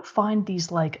 And you'll find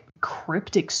these like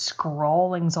cryptic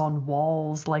scrawlings on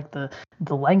walls, like the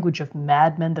language of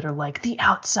madmen that are like, the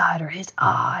Outsider, his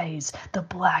eyes, the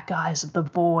black eyes of the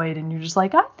void. And you're just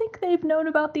like, I think they've known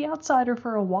about the Outsider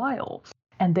for a while.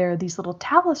 And there are these little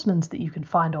talismans that you can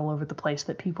find all over the place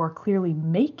that people are clearly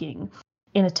making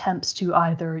in attempts to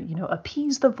either,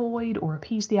 appease the void or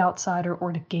appease the Outsider,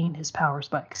 or to gain his powers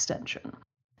by extension.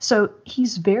 So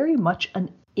he's very much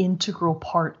an integral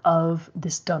part of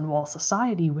this Dunwall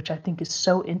society, which I think is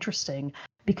so interesting,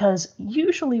 because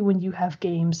usually when you have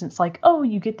games, it's like, oh,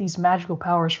 you get these magical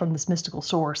powers from this mystical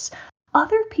source.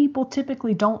 Other people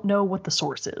typically don't know what the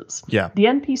source is. Yeah. The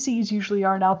NPCs usually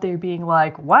aren't out there being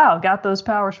like, wow, got those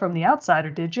powers from the Outsider,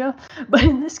 did you? But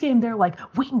in this game, they're like,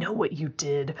 we know what you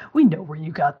did. We know where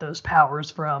you got those powers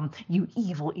from, you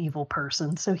evil, evil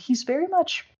person. So he's very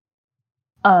much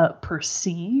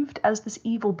perceived as this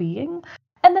evil being.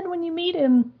 And then when you meet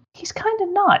him, he's kind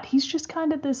of not. He's just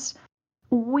kind of this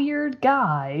weird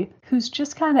guy who's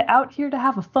just kind of out here to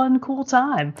have a fun, cool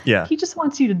time. Yeah. He just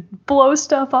wants you to blow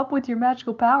stuff up with your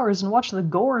magical powers and watch the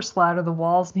gore splatter the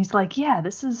walls. And he's like, yeah,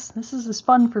 this is as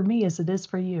fun for me as it is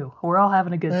for you. We're all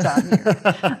having a good time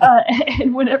here.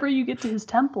 And whenever you get to his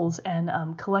temples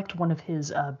and collect one of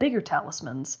his bigger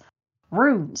talismans,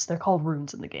 runes, they're called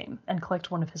runes in the game, and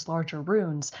collect one of his larger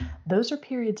runes, those are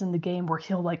periods in the game where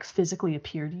he'll like physically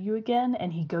appear to you again,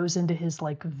 and he goes into his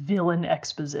like villain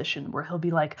exposition where he'll be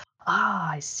like,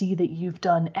 I see that you've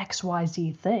done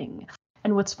XYZ thing.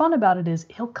 And what's fun about it is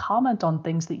he'll comment on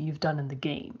things that you've done in the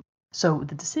game. So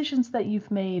the decisions that you've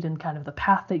made and kind of the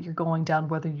path that you're going down,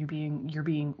 whether you're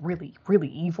being really, really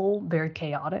evil, very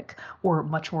chaotic, or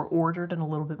much more ordered and a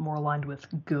little bit more aligned with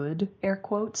good, air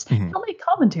quotes, he'll make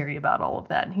commentary about all of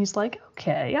that. And he's like,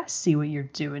 okay, I see what you're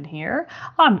doing here.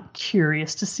 I'm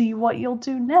curious to see what you'll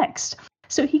do next.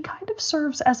 So he kind of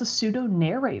serves as a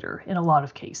pseudo-narrator in a lot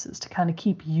of cases to kind of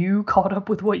keep you caught up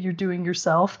with what you're doing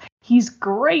yourself. He's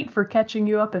great for catching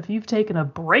you up if you've taken a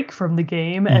break from the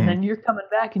game and then you're coming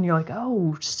back and you're like,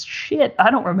 oh, shit, I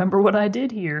don't remember what I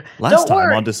did here. Last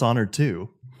time on Dishonored 2.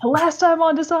 Last time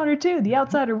on Dishonored 2, the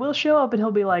Outsider will show up and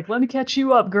he'll be like, let me catch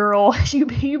you up, girl.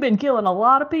 You've been killing a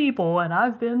lot of people and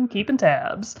I've been keeping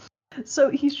tabs. So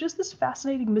he's just this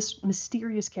fascinating,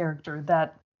 mysterious character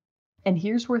that, and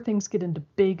here's where things get into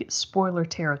big spoiler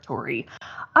territory,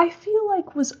 I feel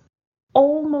like was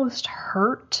almost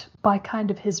hurt by kind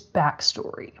of his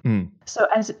backstory. So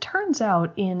as it turns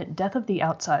out, in Death of the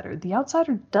Outsider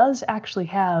does actually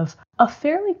have a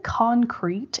fairly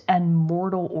concrete and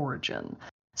mortal origin.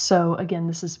 So again,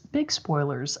 this is big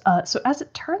spoilers. So as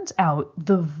it turns out,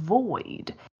 the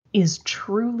Void is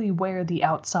truly where the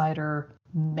Outsider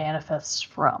manifests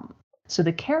from. So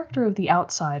the character of the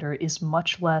Outsider is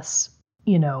much less,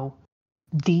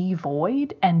 the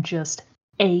Void and just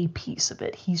a piece of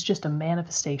it. He's just a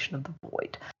manifestation of the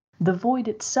void. The void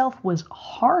itself was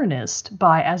harnessed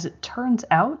by, as it turns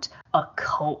out, a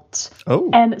cult. Oh.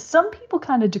 And some people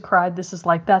kind of decried this as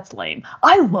like, that's lame.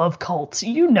 I love cults.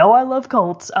 You know I love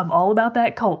cults. I'm all about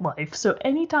that cult life. So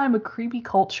anytime a creepy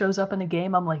cult shows up in a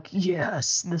game, I'm like,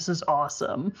 yes, this is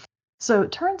awesome. So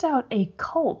it turns out a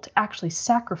cult actually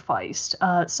sacrificed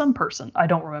some person. I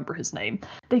don't remember his name.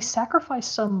 They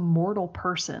sacrificed some mortal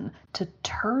person to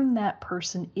turn that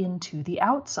person into the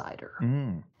outsider.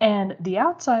 And the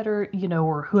outsider,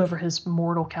 or whoever his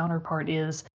mortal counterpart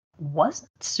is,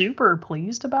 wasn't super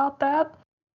pleased about that.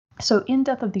 So in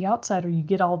Death of the Outsider, you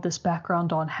get all this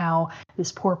background on how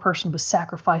this poor person was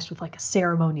sacrificed with like a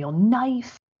ceremonial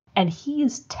knife. And he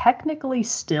is technically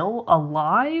still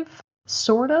alive,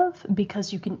 sort of,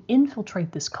 because you can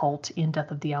infiltrate this cult in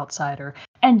Death of the Outsider,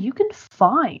 and you can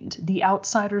find the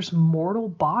outsider's mortal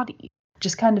body,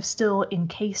 just kind of still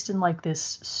encased in like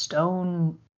this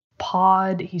stone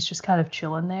pod. He's just kind of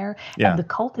chilling there. Yeah. And the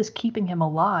cult is keeping him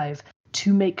alive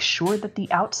to make sure that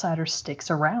the outsider sticks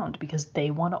around because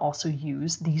they want to also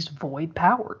use these void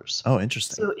powers. Oh,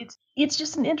 interesting. So it's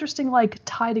just an interesting like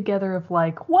tie together of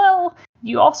like, well,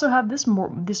 you also have this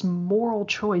moral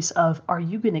choice of, are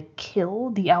you going to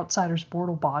kill the outsider's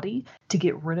mortal body to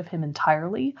get rid of him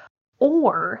entirely?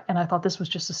 Or, and I thought this was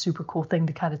just a super cool thing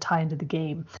to kind of tie into the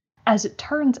game, as it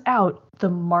turns out, the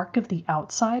mark of the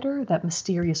outsider, that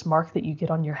mysterious mark that you get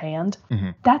on your hand,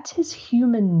 that's his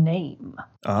human name.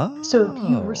 Oh. So if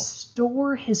you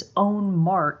restore his own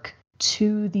mark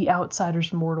to the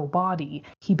outsider's mortal body,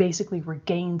 he basically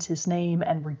regains his name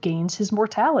and regains his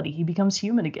mortality. He becomes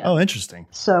human again. Oh, interesting.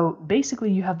 So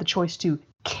basically you have the choice to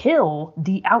kill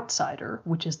the outsider,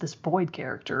 which is this void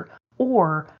character,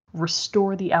 or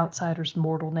restore the outsider's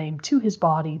mortal name to his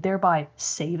body, thereby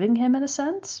saving him in a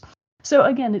sense. So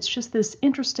again, it's just this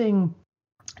interesting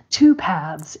two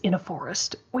paths in a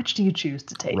forest. Which do you choose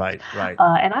to take? Right.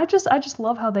 And I just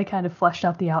love how they kind of fleshed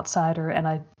out the outsider, and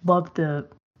I love the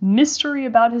mystery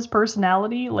about his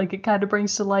personality. Like, it kind of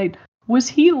brings to light, was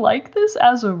he like this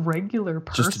as a regular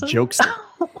person? Just a jokester.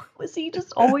 Was he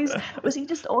just always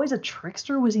a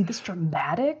trickster? Was he this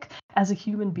dramatic as a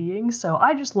human being? So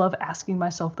I just love asking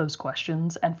myself those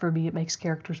questions, and for me it makes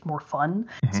characters more fun.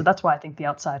 So that's why I think The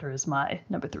Outsider is my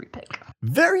number 3 pick.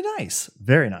 Very nice.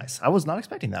 Very nice. I was not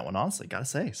expecting that one, honestly, gotta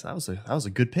say. So that was a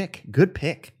good pick. Good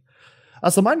pick.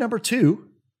 So my number 2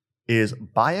 is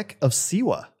Bayek of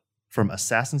Siwa from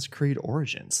Assassin's Creed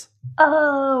Origins.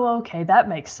 Oh, okay, that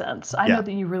makes sense. I know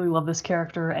that you really love this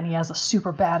character, and he has a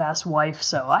super badass wife,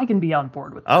 so I can be on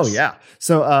board with this. Oh, yeah.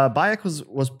 So Bayek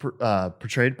was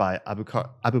portrayed by Abu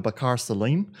Bakr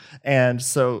Salim. And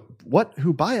so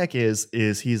who Bayek is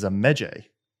he's a Medjay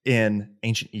in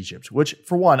ancient Egypt, which,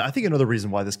 for one, I think another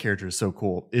reason why this character is so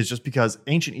cool is just because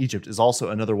ancient Egypt is also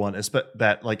another one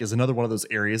that like is another one of those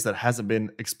areas that hasn't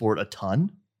been explored a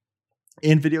ton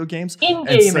in video games. In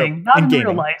gaming, not in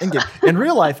real life. In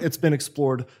real life, it's been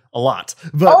explored a lot.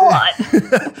 But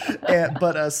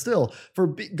still, for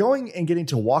going and getting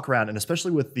to walk around, and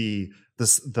especially with the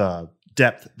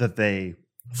depth that they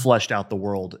fleshed out the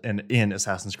world in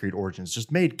Assassin's Creed Origins,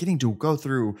 just made getting to go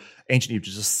through ancient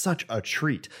Egypt just such a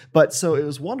treat. But so it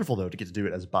was wonderful, though, to get to do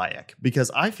it as Bayek, because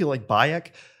I feel like Bayek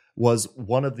was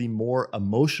one of the more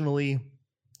emotionally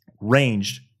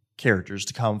ranged characters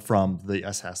to come from the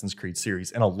Assassin's Creed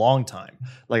series in a long time.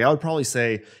 Like, I would probably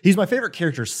say he's my favorite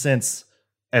character since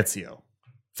Ezio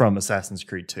from Assassin's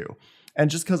Creed 2.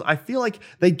 And just because I feel like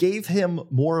they gave him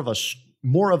more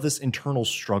of this internal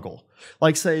struggle.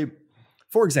 Like, say,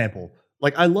 for example,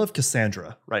 like, I love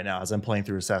Cassandra right now as I'm playing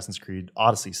through Assassin's Creed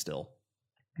Odyssey still.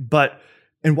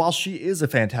 And while she is a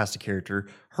fantastic character,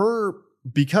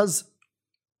 because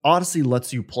Odyssey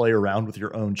lets you play around with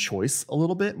your own choice a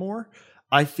little bit more,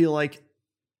 I feel like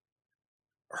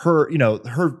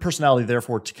her personality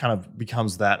therefore kind of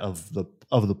becomes that of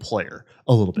the player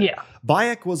a little bit. Yeah.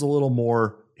 Bayek was a little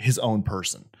more his own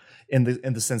person in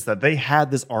the sense that they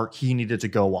had this arc he needed to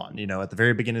go on. At the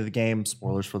very beginning of the game,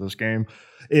 spoilers for this game,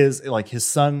 is like his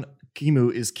son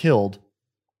Kimu is killed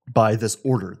by this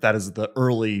order that is the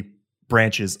early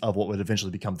branches of what would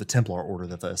eventually become the Templar Order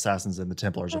that the Assassins and the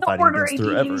Templars are fighting against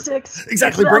through ever.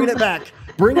 Exactly, bringing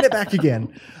it back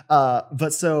again.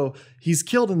 But so he's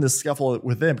killed in this scuffle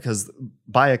with them because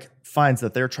Bayek finds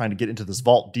that they're trying to get into this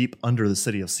vault deep under the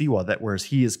city of Siwa, whereas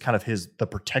he is kind of the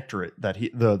protectorate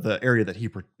the area that he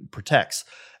protects,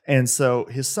 and so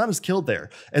his son is killed there,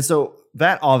 and so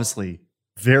that obviously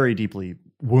very deeply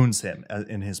wounds him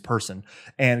in his person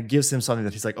and gives him something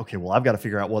that he's like, okay, well, I've got to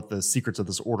figure out what the secrets of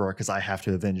this order are because I have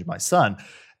to avenge my son.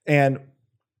 And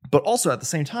But also at the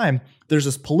same time, there's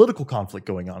this political conflict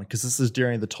going on because this is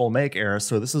during the Ptolemaic era.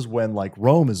 So this is when like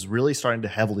Rome is really starting to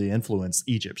heavily influence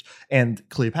Egypt and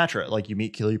Cleopatra. Like you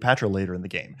meet Cleopatra later in the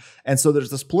game. And so there's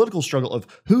this political struggle of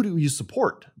who do you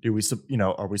support? Do we,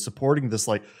 are we supporting this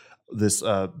like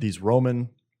these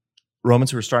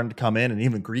Romans who are starting to come in and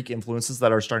even Greek influences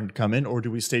that are starting to come in, or do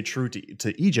we stay true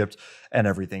to Egypt and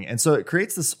everything? And so it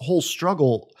creates this whole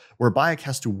struggle where Bayek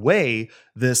has to weigh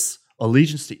this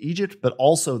allegiance to Egypt, but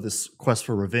also this quest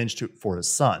for revenge for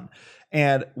his son.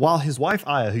 And while his wife,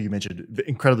 Aya, who you mentioned,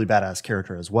 incredibly badass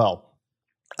character as well,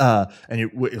 and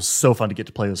it was so fun to get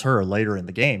to play as her later in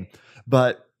the game,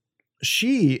 but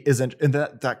she isn't, and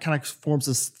that kind of forms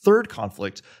this third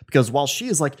conflict, because while she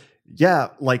is like, yeah,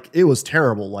 like it was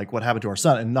terrible, like what happened to our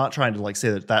son, and not trying to like say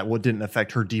that didn't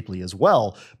affect her deeply as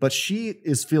well, but she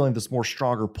is feeling this more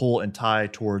stronger pull and tie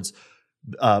towards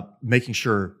making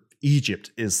sure Egypt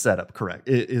is set up correct,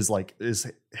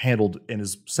 is handled and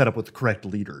is set up with the correct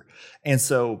leader. And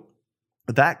so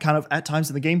that kind of at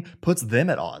times in the game puts them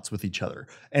at odds with each other.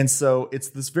 And so it's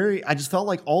this I just felt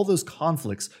like all those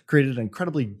conflicts created an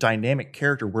incredibly dynamic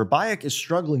character where Bayek is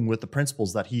struggling with the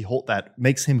principles that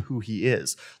makes him who he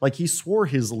is. Like he swore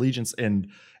his allegiance and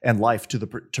life to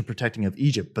protecting of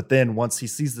Egypt. But then once he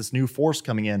sees this new force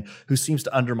coming in who seems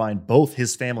to undermine both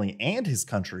his family and his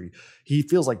country, he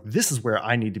feels like this is where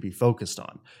I need to be focused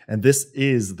on. And this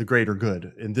is the greater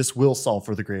good. And this will solve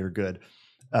for the greater good.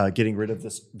 Getting rid of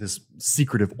this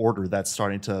secretive order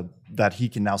that he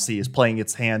can now see is playing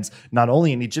its hands not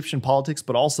only in Egyptian politics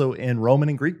but also in Roman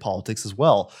and Greek politics as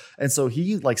well. And so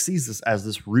he like sees this as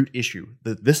this root issue,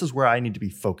 that this is where I need to be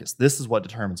focused. This is what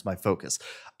determines my focus.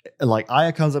 Like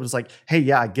Aya comes up and is like, hey,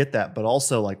 yeah, I get that, but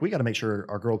also like we got to make sure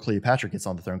our girl Cleopatra gets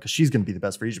on the throne because she's going to be the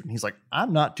best for Egypt. And he's like,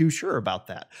 I'm not too sure about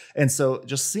that. And so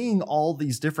just seeing all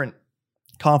these different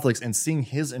conflicts and seeing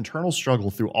his internal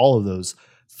struggle through all of those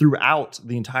throughout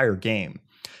the entire game,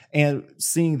 and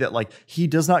seeing that like he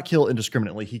does not kill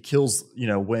indiscriminately. He kills,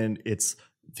 when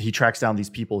he tracks down these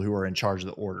people who are in charge of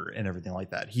the order and everything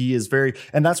like that. He is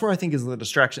and that's where I think is the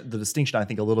distinction I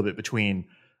think a little bit between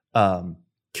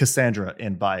Cassandra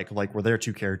and Bayek, like where their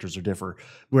two characters are different,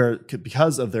 where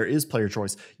because of there is player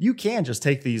choice, you can just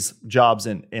take these jobs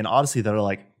in Odyssey that are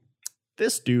like,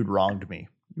 this dude wronged me.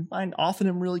 You mind offing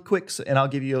him really quick, and I'll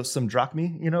give you some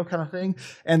drachmi, kind of thing.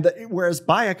 And whereas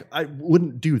Bayek, I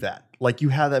wouldn't do that. Like you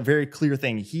have that very clear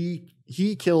thing.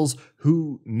 He kills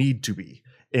who need to be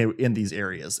in these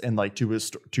areas, and like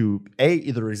to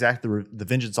either exact the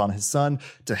vengeance on his son,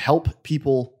 to help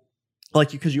people.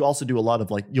 Like, because you also do a lot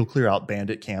of like, you'll clear out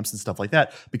bandit camps and stuff like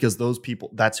that, because those people,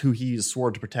 that's who he is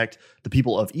sworn to protect, the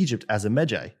people of Egypt as a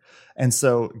Medjay. And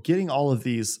so getting all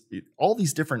these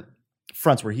different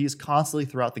fronts where he's constantly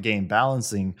throughout the game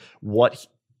balancing what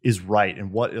is right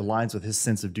and what aligns with his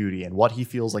sense of duty and what he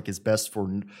feels like is best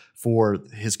for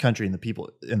his country and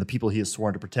the people he is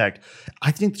sworn to protect,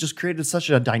 I think just created such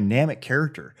a dynamic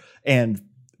character and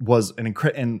was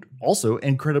and also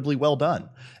incredibly well done.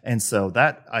 And so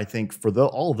that, I think, for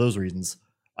all of those reasons,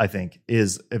 I think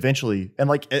is eventually, and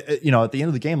like, at the end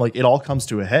of the game, like it all comes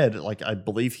to a head. Like I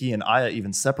believe he and Aya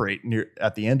even separate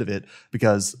at the end of it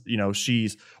because,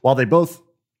 while they both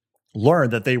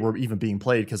learn that they were even being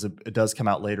played, because it does come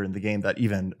out later in the game that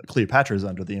even Cleopatra is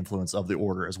under the influence of the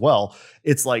order as well.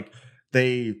 It's like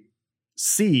they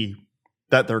see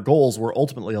that their goals were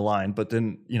ultimately aligned, but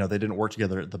then, they didn't work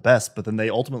together the best, but then they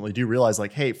ultimately do realize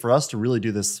like, hey, for us to really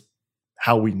do this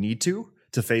how we need to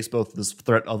face both this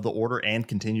threat of the order and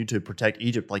continue to protect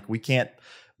Egypt, like we can't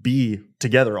be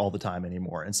together all the time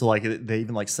anymore. And so like they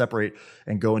even like separate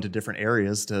and go into different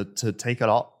areas to take it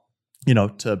all,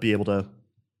 to be able to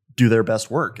do their best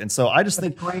work. And so I just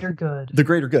think the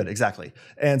greater good. Exactly.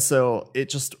 And so it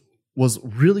just was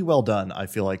really well done. I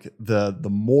feel like the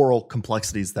moral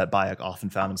complexities that Bayek often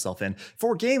found himself in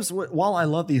for games. While I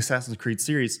love the Assassin's Creed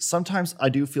series, sometimes I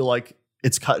do feel like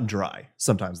it's cut and dry.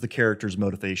 Sometimes the characters'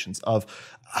 motivations of,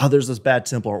 there's this bad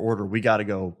Templar order, we got to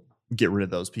go get rid of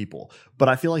those people. But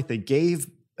I feel like they gave,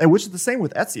 and which is the same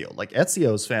with Ezio. Like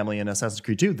Ezio's family in Assassin's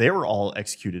Creed 2, they were all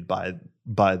executed by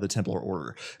the Templar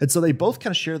order, and so they both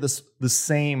kind of share the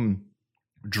same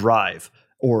drive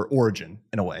or origin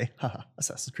in a way.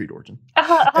 Assassin's Creed origin.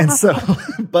 And so,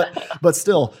 but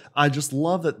still, I just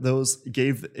love that those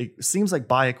it seems like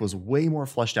Bayek was way more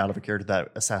fleshed out of a character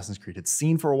that Assassin's Creed had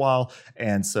seen for a while.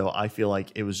 And so I feel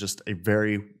like it was just a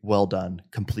very well done,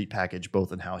 complete package,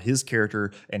 both in how his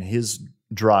character and his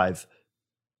drive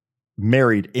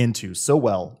married so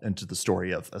well into the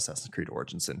story of Assassin's Creed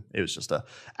Origins. And it was just a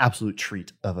absolute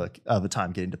treat of a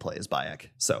time getting to play as Bayek.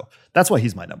 So that's why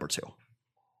he's my number 2.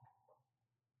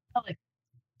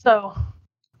 So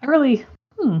I really,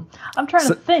 I'm trying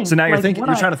to think. So now you're thinking,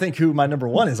 you're trying to think who my number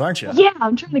one is, aren't you? Yeah,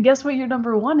 I'm trying to guess what your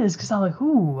number one is because I'm like,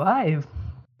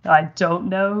 I don't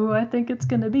know who I think it's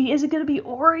going to be. Is it going to be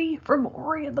Ori from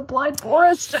Ori and the Blind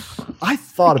Forest? I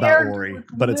thought about Ori,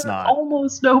 but it's not.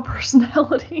 Almost no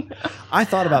personality. I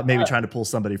thought about maybe trying to pull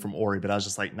somebody from Ori, but I was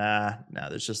just like, nah,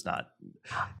 there's just not.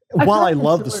 While I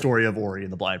love the story of Ori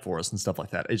and the Blind Forest and stuff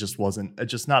like that, it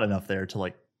just not enough there to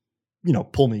like,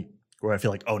 pull me where I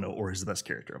feel like, oh no, Ori's the best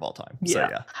character of all time. Yeah. So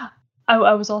yeah.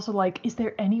 I was also like, is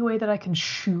there any way that I can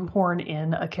shoehorn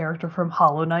in a character from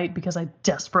Hollow Knight because I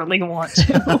desperately want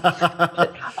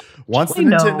to? Once the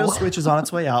Nintendo Switch is on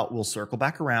its way out, we'll circle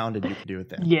back around and you can do it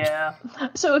then. Yeah.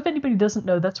 So if anybody doesn't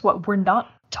know, that's what we're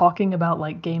not talking about,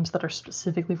 like games that are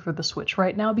specifically for the Switch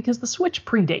right now, because the Switch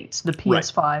predates the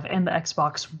PS5 and the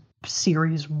Xbox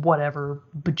Series, whatever,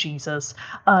 bejesus.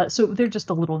 So they're just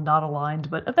a little not aligned,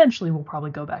 but eventually we'll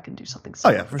probably go back and do something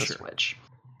similar for the Switch.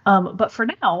 But for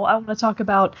now, I want to talk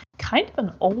about kind of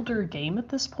an older game at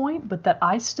this point, but that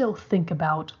I still think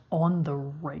about on the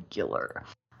regular.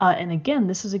 And again,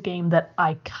 this is a game that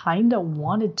I kind of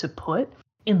wanted to put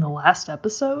in the last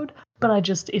episode, but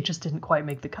it just didn't quite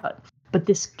make the cut. But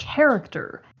this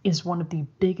character is one of the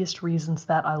biggest reasons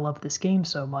that I love this game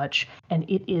so much, and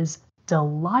it is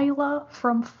Delilah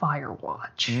from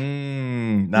Firewatch.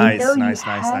 Nice.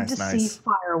 See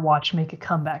Firewatch make a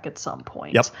comeback at some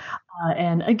point. Yep.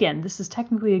 And again, this is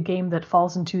technically a game that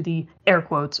falls into the, air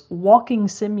quotes, walking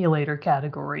simulator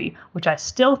category, which I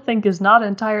still think is not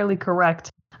entirely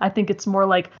correct. I think it's more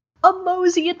like a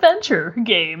mosey adventure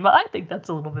game. I think that's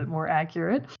a little bit more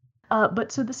accurate.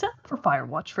 But so the setup for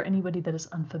Firewatch, for anybody that is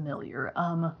unfamiliar,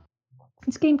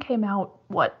 this game came out,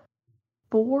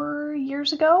 4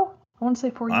 years ago? I want to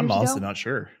say 4 years ago. I'm honestly not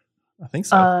sure. I think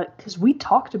so. Because we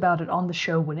talked about it on the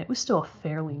show when it was still a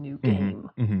fairly new game.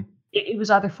 Mm-hmm. It was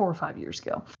either 4 or 5 years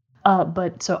ago.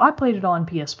 But so I played it on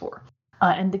PS4.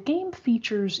 And the game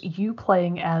features you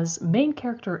playing as main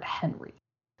character Henry.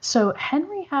 So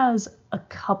Henry has a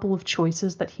couple of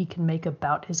choices that he can make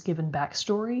about his given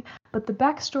backstory, but the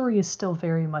backstory is still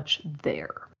very much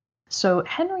there. So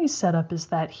Henry's setup is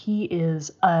that he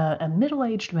is a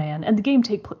middle-aged man, and the game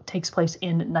takes place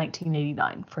in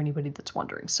 1989, for anybody that's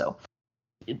wondering. So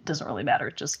it doesn't really matter.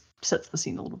 It just sets the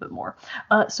scene a little bit more.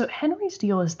 So Henry's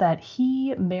deal is that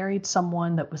he married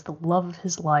someone that was the love of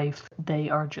his life. They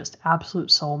are just absolute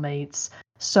soulmates.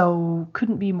 So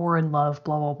couldn't be more in love,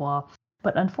 blah, blah, blah.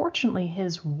 But unfortunately,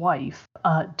 his wife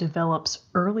develops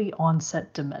early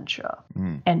onset dementia.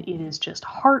 And it is just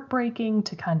heartbreaking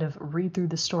to kind of read through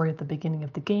the story at the beginning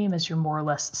of the game as you're more or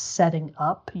less setting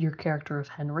up your character of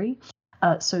Henry.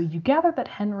 So you gather that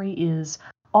Henry is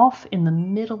off in the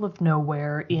middle of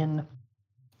nowhere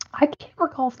I can't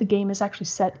recall if the game is actually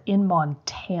set in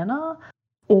Montana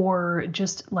or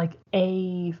just like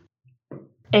a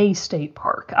state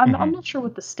park. I'm not sure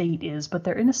what the state is, but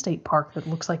they're in a state park that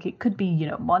looks like it could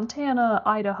be, Montana,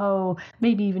 Idaho,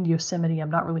 maybe even Yosemite. I'm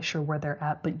not really sure where they're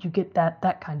at, but you get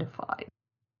that kind of vibe.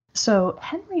 So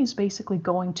Henry is basically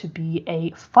going to be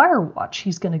a Firewatch.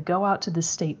 He's going to go out to this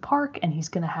state park and he's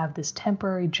going to have this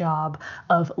temporary job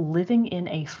of living in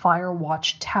a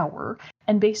Firewatch tower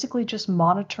and basically just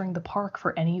monitoring the park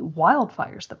for any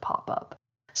wildfires that pop up.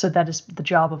 So that is the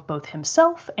job of both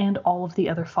himself and all of the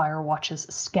other Firewatches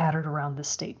scattered around the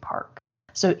state park.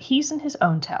 So he's in his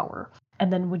own tower,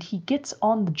 and then when he gets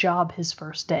on the job his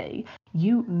first day,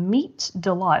 you meet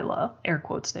Delilah, air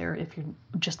quotes there if you're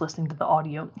just listening to the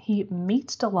audio. He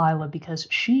meets Delilah because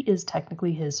she is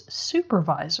technically his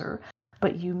supervisor,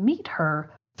 but you meet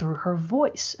her through her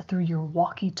voice, through your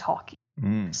walkie-talkie.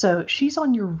 So she's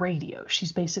on your radio.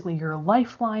 She's basically your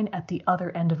lifeline at the other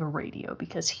end of a radio,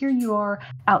 because here you are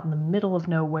out in the middle of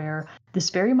nowhere. This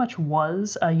very much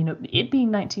was, it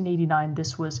being 1989,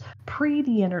 this was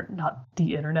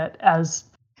pre-the-internet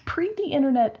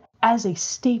as a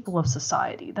staple of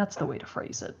society. That's the way to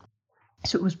phrase it.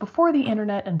 So it was before the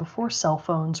internet and before cell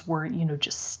phones were,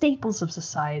 just staples of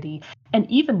society. And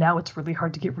even now it's really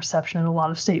hard to get reception in a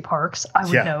lot of state parks. I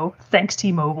would know, thanks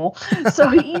T-Mobile.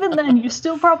 So even then you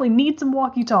still probably need some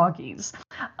walkie-talkies.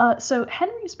 So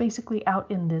Henry's basically out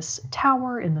in this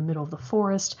tower in the middle of the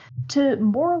forest to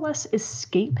more or less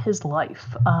escape his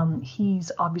life.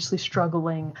 He's obviously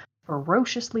struggling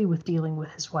ferociously with dealing with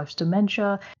his wife's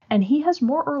dementia, and he has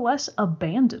more or less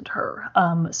abandoned her.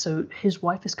 So his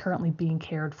wife is currently being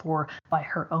cared for by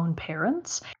her own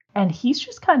parents, and he's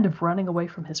just kind of running away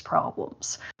from his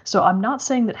problems. So I'm not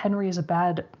saying that Henry is a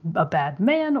bad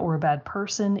man or a bad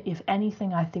person. If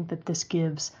anything, I think that this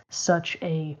gives such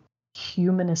a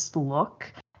humanist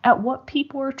look at what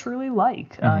people are truly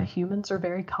like. Humans are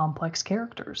very complex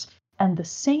characters. And the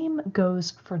same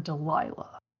goes for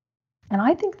Delilah. And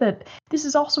I think that this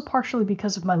is also partially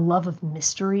because of my love of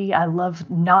mystery. I love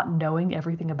not knowing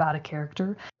everything about a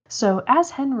character. So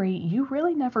as Henry, you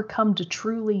really never come to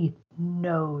truly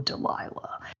know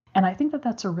Delilah. And I think that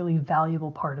that's a really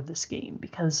valuable part of this game,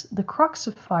 because the crux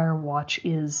of Firewatch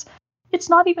is it's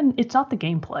not the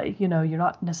gameplay. You know, you're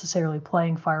not necessarily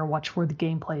playing Firewatch for the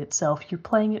gameplay itself. You're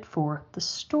playing it for the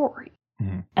story.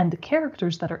 Mm-hmm. And the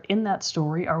characters that are in that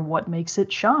story are what makes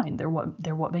it shine. They're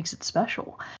what makes it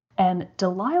special. And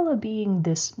Delilah being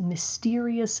this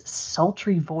mysterious,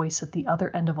 sultry voice at the other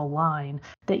end of a line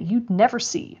that you'd never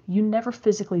see. You never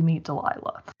physically meet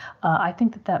Delilah. I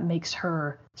think that makes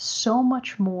her so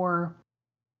much more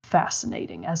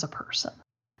fascinating as a person.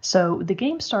 So the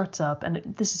game starts up, and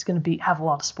this is going to have a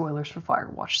lot of spoilers for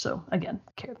Firewatch. So again,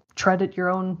 tread at your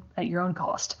own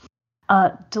cost.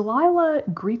 Delilah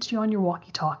greets you on your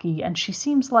walkie-talkie, and she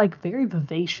seems like very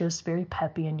vivacious, very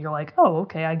peppy, and you're like, oh,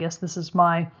 okay, I guess this is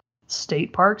my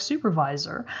state park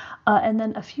supervisor. And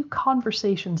then a few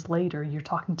conversations later, you're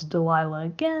talking to Delilah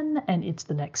again, and it's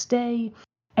the next day,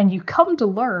 and you come to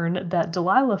learn that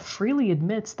Delilah freely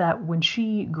admits that when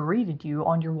she greeted you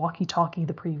on your walkie-talkie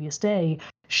the previous day,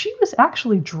 she was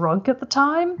actually drunk at the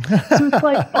time. So it's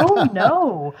like, oh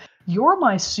no, you're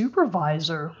my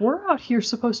supervisor. We're out here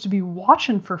supposed to be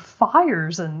watching for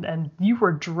fires, and you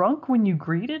were drunk when you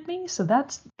greeted me? So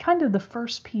that's kind of the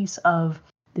first piece of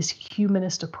this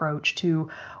humanist approach to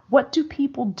what do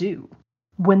people do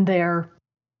when they're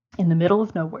in the middle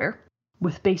of nowhere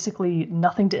with basically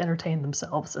nothing to entertain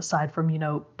themselves aside from,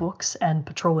 books and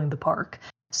patrolling the park.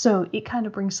 So it kind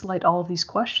of brings to light all of these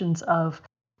questions of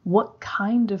what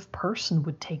kind of person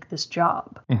would take this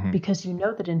job? Mm-hmm. Because you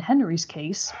know that in Henry's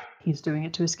case, he's doing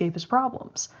it to escape his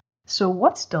problems. So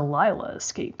what's Delilah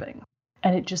escaping?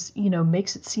 And it just,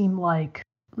 makes it seem like,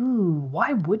 ooh,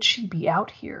 why would she be out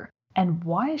here? And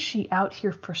why is she out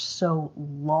here for so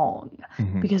long?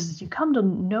 Mm-hmm. Because as you come to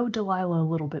know Delilah a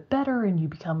little bit better and you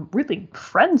become really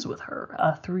friends with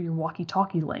her through your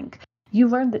walkie-talkie link, you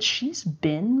learn that she's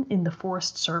been in the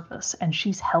Forest Service and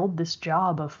she's held this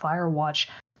job of Firewatch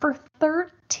for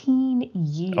 13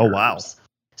 years. Oh, wow.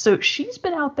 So she's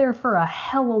been out there for a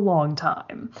hella long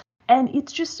time. And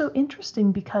it's just so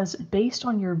interesting because based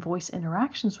on your voice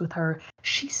interactions with her,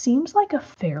 she seems like a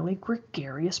fairly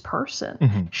gregarious person.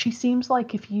 Mm-hmm. She seems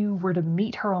like if you were to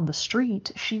meet her on the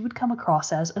street, she would come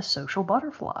across as a social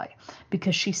butterfly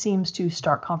because she seems to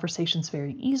start conversations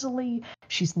very easily.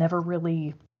 She's never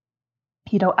really,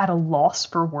 at a loss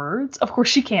for words. Of course,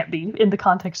 she can't be in the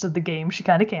context of the game. She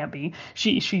kind of can't be.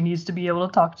 She needs to be able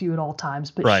to talk to you at all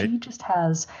times. But right. She just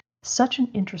has such an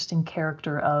interesting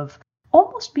character of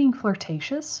almost being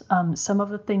flirtatious. Some of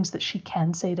the things that she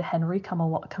can say to Henry come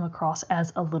across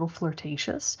as a little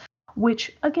flirtatious,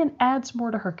 which again adds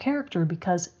more to her character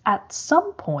because at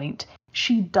some point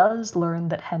she does learn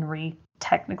that Henry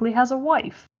technically has a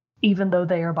wife, even though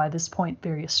they are by this point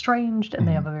very estranged and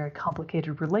they have a very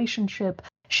complicated relationship.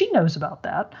 She knows about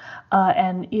that,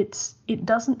 and it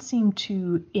doesn't seem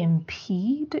to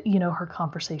impede, her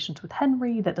conversations with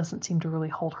Henry. That doesn't seem to really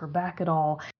hold her back at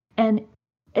all. And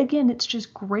again, it's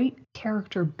just great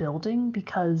character building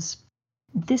because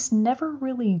this never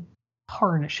really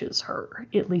tarnishes her,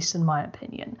 at least in my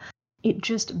opinion. It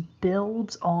just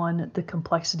builds on the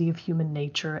complexity of human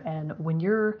nature, and when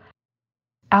you're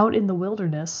out in the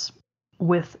wilderness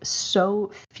with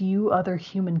so few other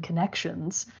human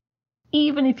connections,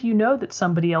 even if you know that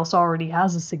somebody else already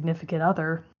has a significant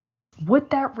other, would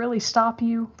that really stop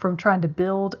you from trying to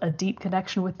build a deep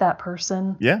connection with that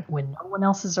person? Yeah. When no one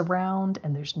else is around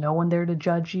and there's no one there to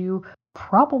judge you?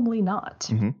 Probably not.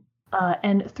 Mm-hmm.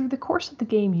 And through the course of the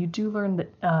game, you do learn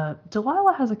that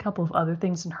Delilah has a couple of other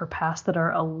things in her past that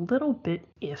are a little bit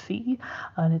iffy.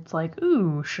 And it's like,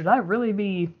 ooh, should I really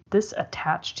be this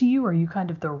attached to you? Are you kind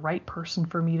of the right person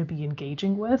for me to be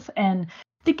engaging with? And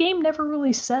the game never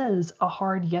really says a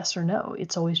hard yes or no.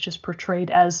 It's always just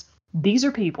portrayed as, these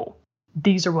are people.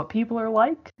 These are what people are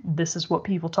like. This is what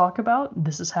people talk about.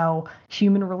 This is how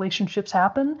human relationships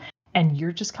happen. And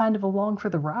you're just kind of along for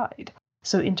the ride.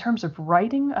 So in terms of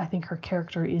writing, I think her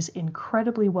character is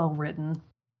incredibly well written.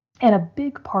 And a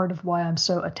big part of why I'm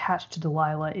so attached to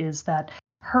Delilah is that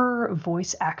her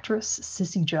voice actress,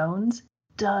 Cissy Jones,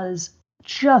 does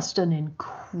just an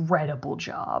incredible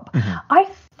job. Mm-hmm. I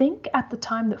think at the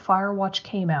time that Firewatch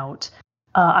came out,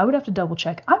 I would have to double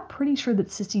check. I'm pretty sure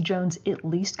that Cissy Jones at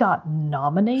least got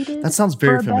nominated. That sounds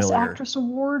very for a Best familiar. Actress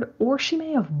award, or she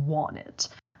may have won it.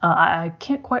 I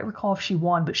can't quite recall if she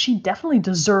won, but she definitely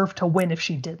deserved to win if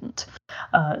she didn't.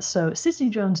 So Cissy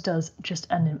Jones does just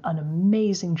an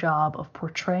amazing job of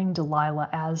portraying Delilah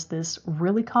as this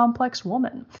really complex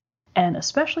woman. And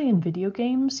especially in video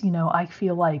games, I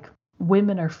feel like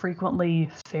women are frequently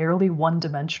fairly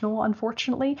one-dimensional,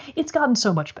 unfortunately. It's gotten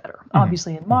so much better.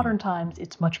 Obviously, in modern times,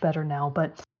 it's much better now,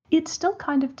 but it's still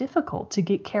kind of difficult to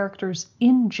get characters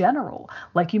in general.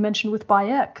 Like you mentioned with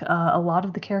Bayek, a lot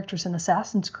of the characters in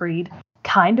Assassin's Creed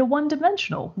kind of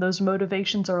one-dimensional. Those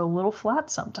motivations are a little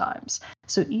flat sometimes.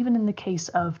 So even in the case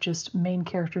of just main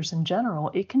characters in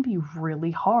general, it can be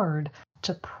really hard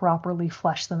to properly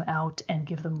flesh them out and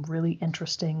give them really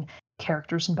interesting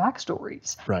characters and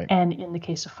backstories. Right. And in the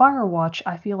case of Firewatch,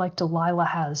 I feel like Delilah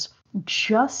has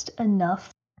just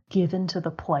enough given to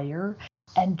the player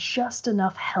and just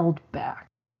enough held back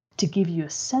to give you a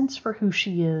sense for who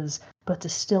she is, but to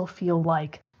still feel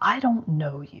like, I don't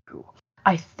know you.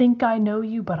 I think I know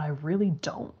you, but I really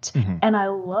don't. And I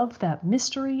love that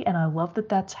mystery, and I love that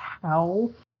that's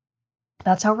how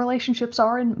relationships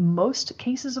are in most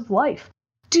cases of life.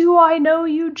 Do I know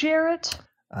you, Jarrett?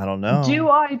 I don't know. Do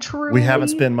I truly? We haven't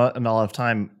spent a lot of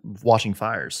time watching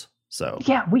fires, so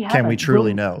yeah, we haven't. Can we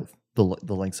truly know the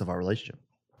lengths of our relationship?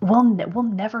 We'll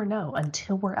never know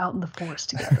until we're out in the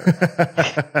forest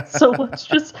together. So let's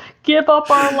just give up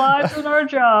our lives and our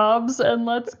jobs and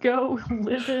let's go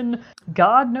live in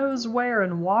God knows where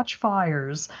and watch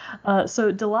fires.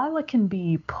 So Delilah can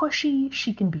be pushy,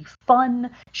 she can be fun,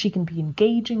 she can be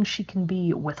engaging, she can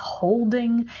be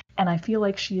withholding, and I feel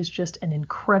like she is just an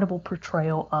incredible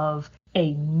portrayal of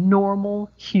a normal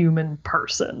human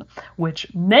person,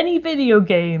 which many video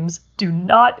games do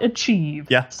not achieve.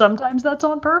 Yeah. Sometimes that's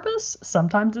on purpose,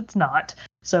 sometimes it's not.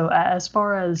 So as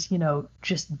far as,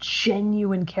 just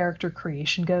genuine character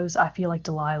creation goes, I feel like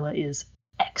Delilah is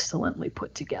excellently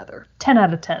put together. 10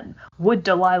 out of 10. Would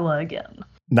Delilah again.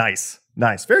 Nice.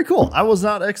 Very cool. I was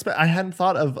not I hadn't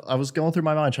thought of, I was going through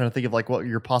my mind trying to think of like what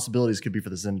your possibilities could be for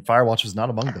this, and Firewatch was not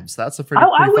among them. So that's a pretty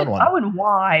fun one. I went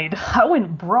wide. I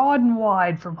went broad and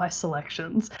wide for my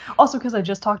selections. Also because I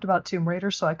just talked about Tomb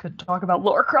Raider, so I couldn't talk about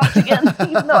Lara Croft again,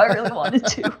 even though I really wanted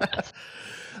to.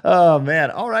 Oh,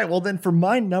 man. All right. Well, then for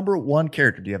my number one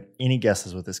character, do you have any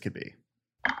guesses what this could be?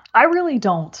 I really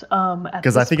don't.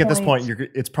 Because I think at this point,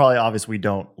 it's probably obvious we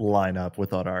don't line up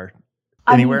without our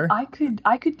anywhere. I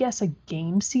could guess a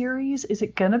game series. Is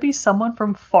it gonna be someone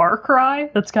from Far Cry?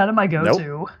 That's kind of my go-to.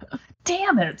 Nope.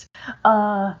 Damn it.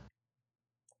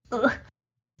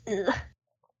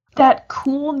 That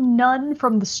cool nun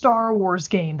from the Star Wars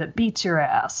game that beats your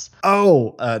ass.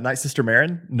 Oh, Night Sister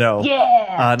Marin? No.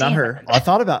 Yeah. Not her. I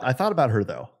thought about her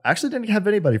though. I actually didn't have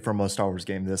anybody from a Star Wars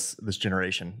game this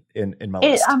generation in my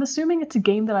list. I'm assuming it's a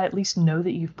game that I at least know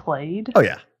that you've played. Oh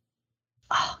yeah.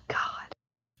 Oh God.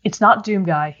 It's not Doom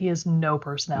Guy. He has no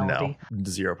personality. No,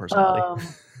 zero personality.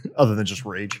 Other than just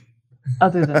rage.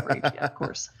 Other than rage, yeah, of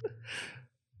course.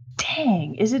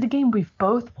 Dang, is it a game we've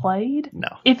both played? No.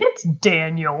 If it's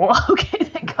Daniel, okay,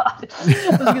 thank God. I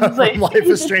was going to say, Life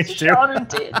is Strange 2. Sean or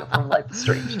Daniel from Life is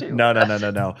Strange 2.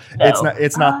 No.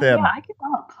 It's not them. Yeah, I give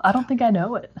up. I don't think I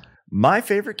know it. My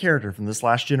favorite character from this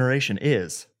last generation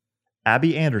is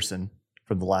Abby Anderson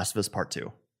from The Last of Us Part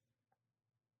 2.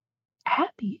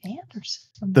 Abby Anderson.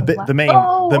 From the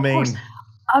main.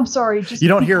 I'm sorry. You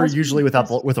don't hear her usually with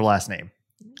her last name.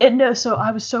 No, so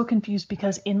I was so confused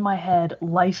because in my head,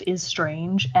 Life is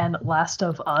Strange and Last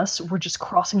of Us were just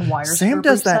crossing wires. Sam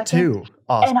does that too.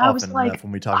 And I was like,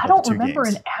 when we talk I about don't remember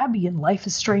an Abby in Life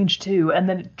is Strange too. And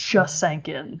then it just sank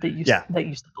in that you said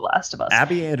The Last of Us.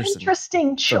 Abby Anderson.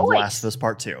 Interesting choice. From Last of Us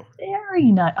Part 2.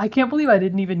 Very nice. I can't believe I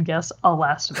didn't even guess a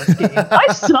Last of Us game. I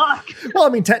suck. Well, I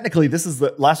mean, technically, this is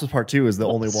the Last of Us Part 2 is the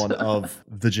only one of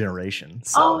the generation.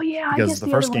 So, I because guess the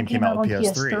first game came out on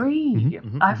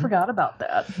PS3. I forgot about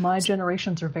that. My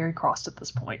generations are very crossed at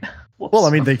this point. Whoops. Well, I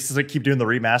mean, they keep doing the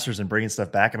remasters and bringing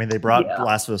stuff back. I mean, they brought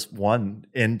Last of Us 1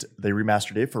 and they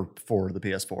remastered it for the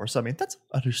PS4. So, I mean, that's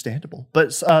understandable.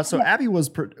 But Abby was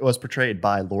portrayed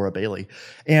by Laura Bailey.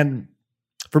 And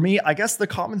for me, I guess the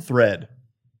common thread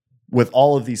with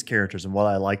all of these characters and what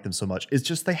I like them so much is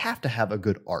just they have to have a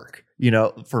good arc,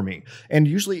 for me. And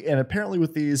usually, and apparently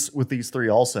with these three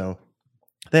also,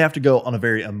 they have to go on a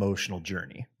very emotional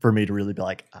journey for me to really be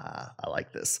like, I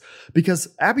like this. Because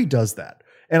Abby does that.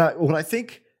 And what I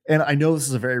think, and I know this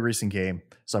is a very recent game,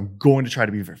 so I'm going to try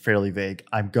to be fairly vague.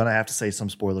 I'm going to have to say some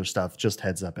spoiler stuff, just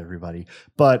heads up, everybody.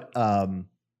 But I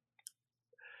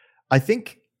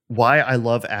think why I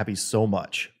love Abby so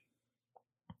much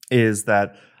is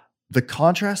that the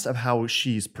contrast of how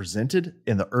she's presented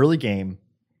in the early game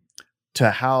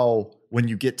to how when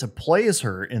you get to play as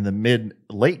her in the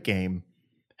late game,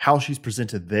 how she's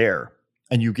presented there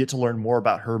and you get to learn more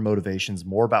about her motivations,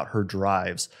 more about her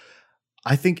drives.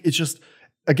 I think it's just,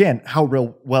 again,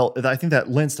 I think that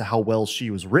lends to how well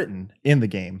she was written in the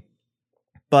game.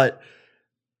 But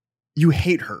you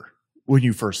hate her when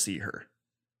you first see her.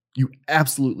 You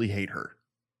absolutely hate her.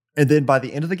 And then by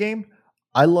the end of the game,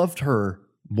 I loved her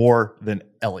more than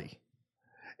Ellie.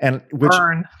 And which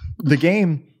the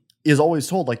game is always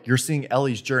told, like, you're seeing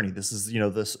Ellie's journey. This is,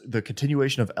 the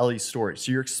continuation of Ellie's story.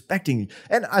 So you're expecting,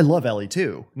 and I love Ellie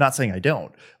too. Not saying I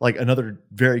don't. Like, another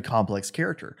very complex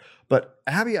character. But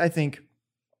Abby, I think,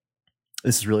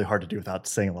 this is really hard to do without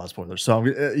saying a lot of spoilers. So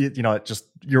just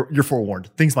you're forewarned.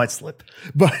 Things might slip.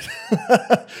 But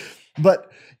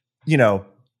the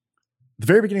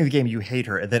very beginning of the game, you hate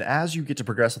her. And then as you get to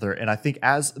progress with her, and I think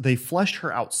as they fleshed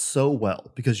her out so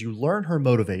well, because you learn her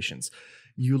motivations,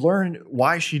 you learn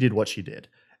why she did what she did.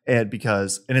 And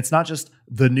it's not just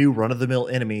the new run-of-the-mill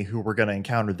enemy who we're going to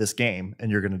encounter this game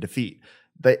and you're going to defeat.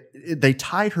 They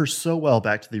tied her so well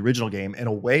back to the original game in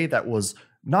a way that was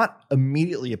not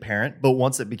immediately apparent, but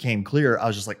once it became clear, I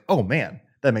was just like, oh man,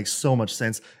 that makes so much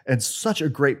sense. And such a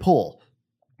great pull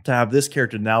to have this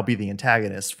character now be the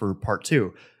antagonist for part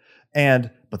 2.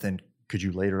 But then could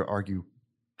you later argue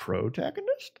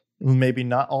protagonist? Maybe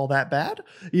not all that bad,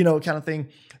 kind of thing.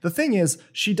 The thing is,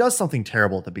 she does something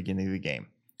terrible at the beginning of the game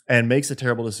and makes a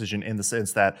terrible decision in the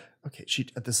sense that, okay,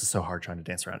 this is so hard trying to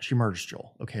dance around. She murders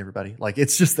Joel. Okay, everybody, like,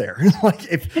 it's just there. Like,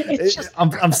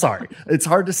 I'm sorry. It's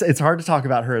hard to say. It's hard to talk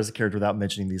about her as a character without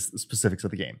mentioning these specifics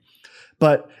of the game.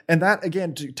 And that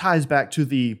again ties back to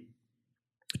the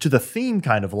theme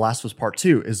kind of Last of Us Part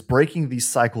 2 is breaking these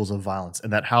cycles of violence,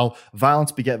 and that how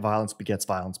violence begets violence begets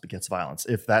violence begets violence.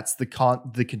 If that's the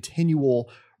continual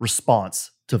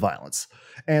response to violence.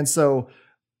 And so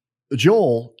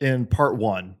Joel in part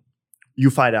 1, you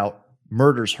find out,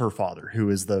 murders her father, who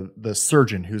is the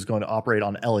surgeon who's going to operate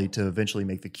on Ellie to eventually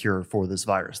make the cure for this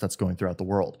virus that's going throughout the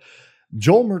world.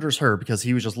 Joel murders her because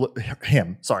he was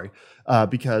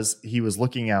because he was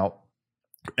looking out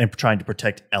and trying to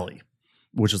protect Ellie,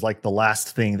 which is like the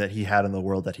last thing that he had in the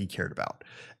world that he cared about.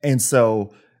 And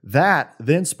so that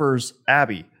then spurs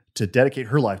Abby to dedicate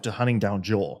her life to hunting down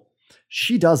Joel.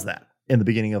 She does that in the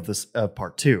beginning of this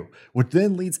part 2, which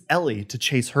then leads Ellie to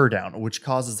chase her down, which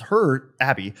causes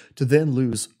Abby, to then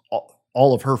lose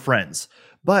all of her friends.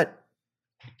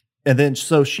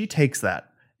 So she takes that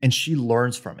and she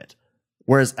learns from it.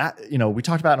 Whereas, we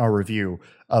talked about in our review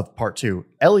of part 2,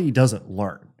 Ellie doesn't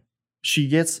learn.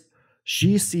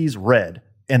 She sees red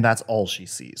and that's all she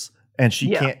sees. And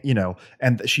she can't,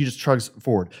 and she just chugs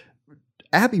forward.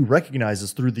 Abby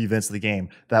recognizes through the events of the game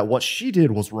that what she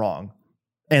did was wrong,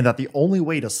 and that the only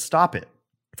way to stop it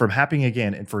from happening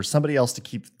again and for somebody else to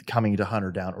keep coming to hunt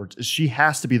her down, or she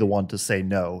has to be the one to say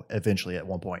no eventually at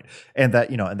one point. And that,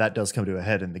 and that does come to a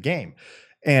head in the game.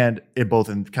 And it both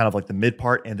in kind of like the mid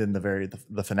part and then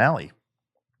the finale.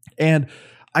 And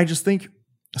I just think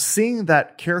seeing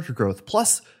that character growth,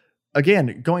 plus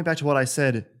again, going back to what I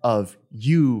said of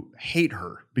you hate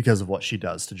her because of what she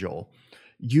does to Joel,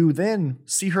 you then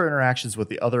see her interactions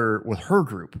with her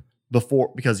group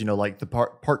before, because, like the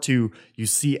part 2, you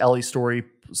see Ellie's story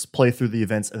play through the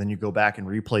events, and then you go back and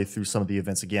replay through some of the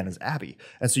events again as Abby.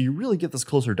 And so you really get this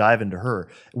closer dive into her,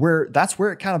 where that's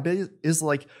where it kind of is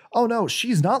like, oh no,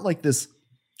 she's not like this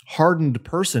hardened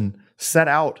person set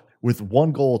out with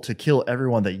one goal to kill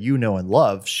everyone that you know and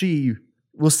love. She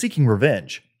was seeking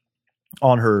revenge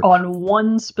on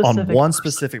one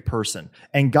specific person,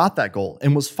 and got that goal,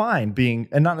 and was fine being,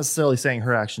 and not necessarily saying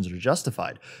her actions are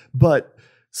justified, but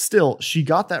still she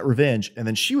got that revenge, and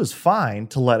then she was fine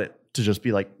to just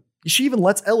be like, she even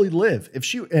lets Ellie live if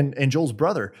she and Joel's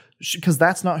brother, because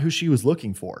that's not who she was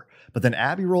looking for. But then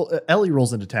Ellie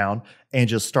rolls into town and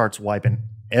just starts wiping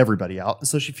everybody out. And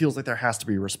so she feels like there has to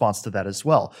be a response to that as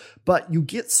well. But you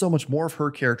get so much more of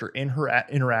her character in her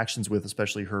interactions with,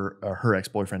 especially her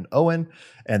ex-boyfriend Owen,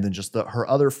 and then just her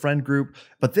other friend group.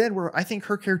 But then where I think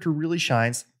her character really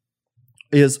shines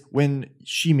is when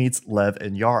she meets Lev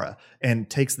and Yara and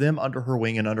takes them under her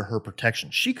wing and under her protection.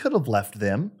 She could have left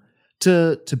them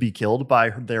to be killed by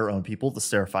their own people, the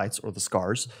Seraphites, or the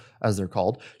Scars, as they're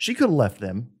called. She could have left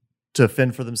them to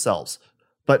fend for themselves.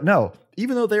 But no,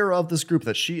 even though they are of this group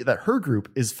that her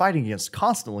group is fighting against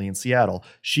constantly in Seattle,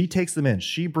 she takes them in.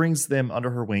 She brings them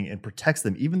under her wing and protects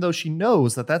them, even though she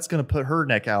knows that that's going to put her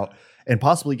neck out and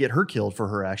possibly get her killed for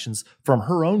her actions from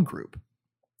her own group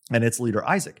and its leader,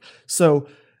 Isaac. So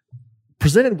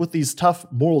presented with these tough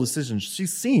moral decisions, she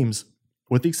seems,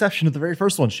 with the exception of the very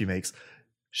first one she makes,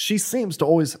 she seems to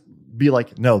always be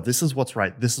like, no, this is what's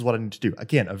right. This is what I need to do.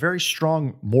 Again, a very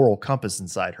strong moral compass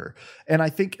inside her. And I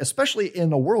think, especially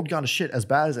in a world gone to shit as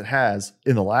bad as it has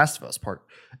in the Last of Us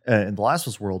in the Last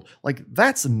of Us world, like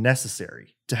that's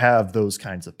necessary to have those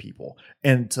kinds of people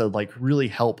and to like really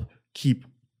help keep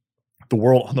the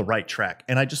world on the right track.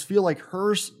 And I just feel like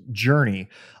her journey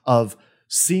of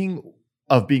being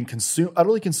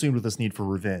utterly consumed with this need for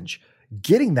revenge,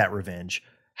 getting that revenge,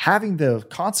 having the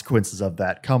consequences of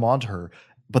that come onto her,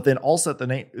 but then also at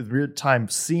the real time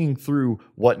seeing through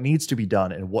what needs to be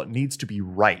done and what needs to be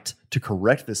right to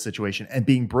correct this situation and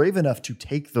being brave enough to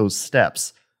take those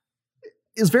steps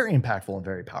is very impactful and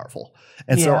very powerful.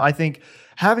 And so I think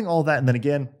having all that, and then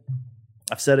again,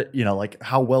 I've said it, like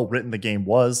how well written the game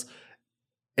was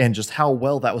and just how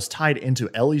well that was tied into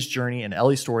Ellie's journey and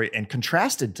Ellie's story and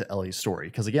contrasted to Ellie's story.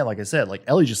 Because again, like I said, like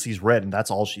Ellie just sees red and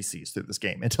that's all she sees through this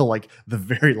game until like the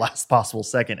very last possible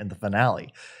second in the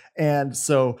finale. And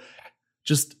so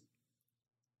just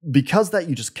because that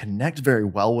you just connect very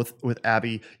well with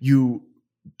Abby, you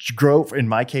grow, in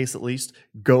my case at least,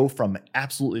 go from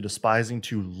absolutely despising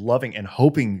to loving and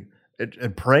hoping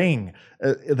and praying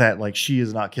that like she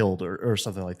is not killed or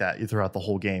something like that throughout the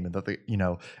whole game, and that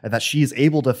and that she is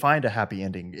able to find a happy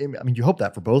ending. I mean, you hope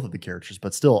that for both of the characters,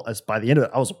 but still, as by the end of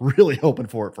it, I was really hoping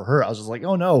for it for her. I was just like,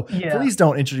 oh no, please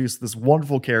don't introduce this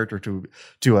wonderful character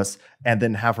to us and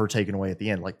then have her taken away at the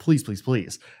end. Like, please, please,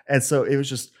 please. And so it was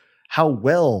just how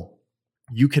well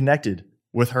you connected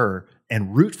with her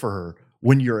and root for her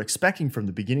when you're expecting from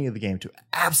the beginning of the game to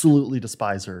absolutely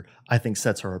despise her, I think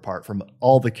sets her apart from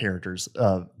all the characters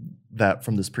that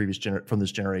from this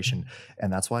generation,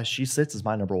 and that's why she sits as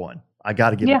my number one. I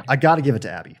gotta give it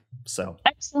to Abby. So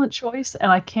excellent choice,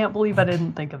 and I can't believe I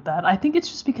didn't think of that. I think it's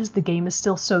just because the game is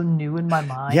still so new in my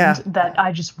mind that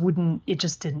I just wouldn't. It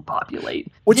just didn't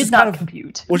populate. Which did is not kind of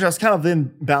compute. Which I was kind of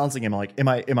then balancing. I'm like,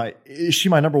 is she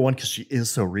my number one because she is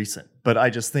so recent? But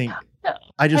I just think. No.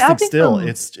 I think still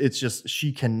it's just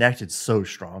she connected so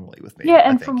strongly with me. Yeah,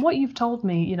 and from what you've told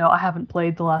me, I haven't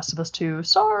played The Last of Us 2,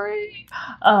 sorry.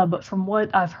 But from what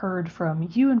I've heard from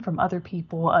you and from other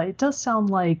people, it does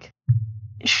sound like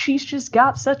she's just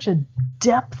got such a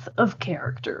depth of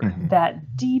character,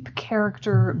 that deep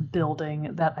character building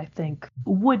that I think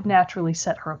would naturally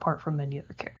set her apart from many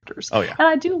other characters. Oh, yeah. And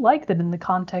I do like that in the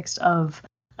context of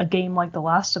a game like The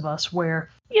Last of Us where,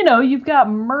 you've got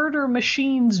murder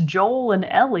machines Joel and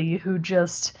Ellie who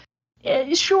just,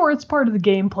 sure, it's part of the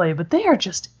gameplay, but they are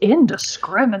just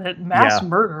indiscriminate mass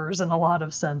murderers in a lot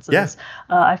of senses. Yeah.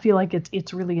 I feel like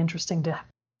it's really interesting to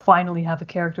finally have a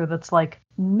character that's like,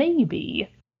 maybe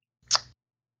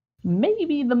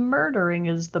the murdering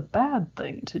is the bad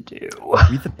thing to do. Are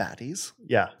we the baddies?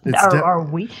 Yeah. Are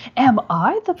we? Am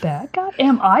I the bad guy?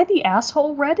 Am I the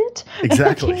asshole, Reddit?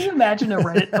 Exactly. Can you imagine a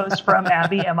Reddit post from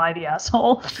Abby, am I the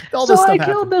asshole? All so this I stuff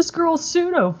killed this girl's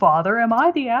pseudo-father. Am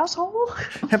I the asshole?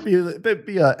 It'd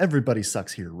be everybody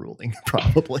sucks here ruling,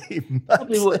 probably.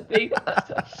 Probably would be.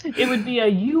 It would be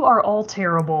you are all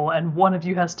terrible and one of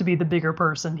you has to be the bigger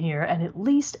person here. And at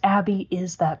least Abby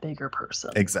is that bigger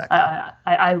person. Exactly.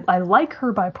 I like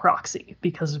her by proxy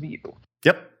because of you.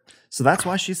 Yep. So that's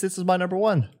why she sits as my number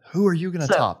one. Who are you going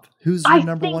to top? Who's your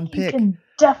number one pick? I can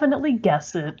definitely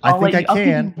guess it. I'll give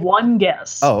you one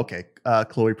guess. Oh, okay.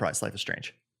 Chloe Price, Life is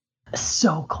Strange.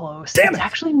 So close. Damn it. It's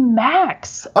actually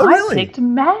Max. Oh, really? I picked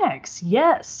Max.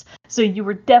 Yes. So you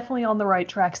were definitely on the right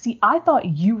track. See, I thought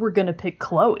you were going to pick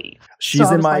Chloe. She's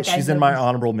in my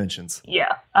honorable mentions.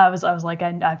 Yeah. I was like,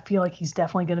 I feel like he's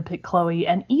definitely going to pick Chloe.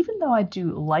 And even though I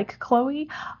do like Chloe,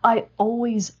 I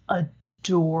always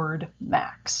adored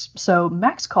Max. So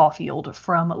Max Caulfield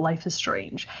from Life is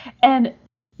Strange. And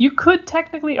you could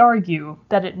technically argue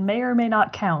that it may or may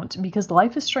not count because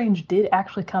Life is Strange did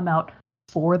actually come out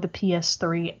for the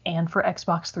PS3 and for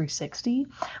Xbox 360,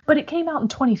 but it came out in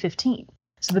 2015.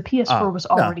 So the PS4 was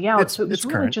already out, so it was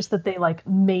really current. Just that they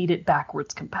made it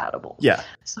backwards compatible. Yeah.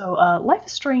 So Life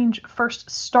is Strange first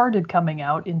started coming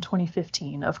out in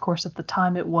 2015. Of course, at the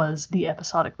time it was the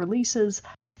episodic releases.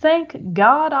 Thank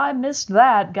God I missed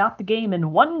that. Got the game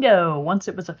in one go once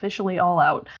it was officially all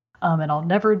out. And I'll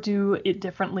never do it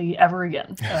differently ever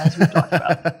again, as we've talked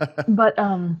about. But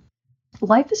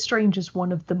Life is Strange is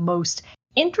one of the most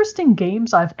interesting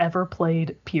games I've ever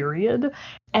played, period.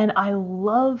 And I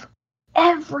love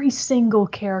every single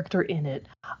character in it.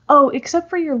 Oh, except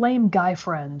for your lame guy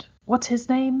friend. What's his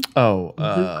name? Oh,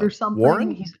 Luke or something?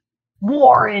 Warren?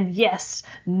 Warren, yes,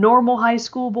 normal high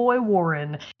school boy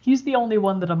Warren. He's the only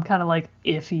one that I'm kind of like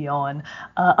iffy on.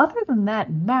 Other than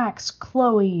that, Max,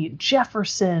 Chloe,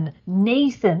 Jefferson,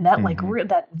 Nathan, that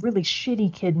that really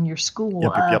shitty kid in your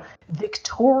school, Yep.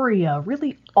 Victoria,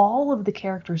 really all of the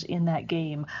characters in that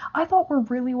game, I thought were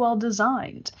really well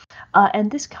designed.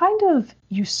 And this kind of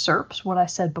usurps what I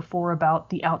said before about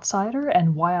the outsider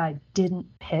and why I didn't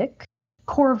pick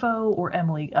Corvo or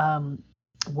Emily.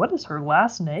 What is her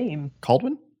last name?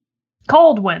 Caldwin?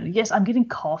 Caldwin. Yes, I'm getting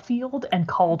Caulfield and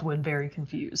Caldwin very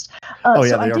confused.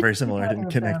 They are very similar. I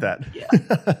didn't connect that.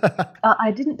 Yeah.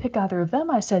 I didn't pick either of them.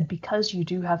 I said because you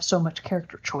do have so much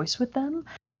character choice with them,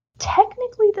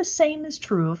 technically the same is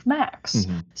true of Max.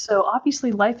 Mm-hmm. So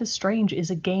obviously Life is Strange is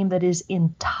a game that is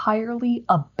entirely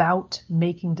about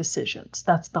making decisions.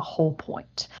 That's the whole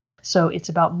point. So it's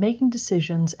about making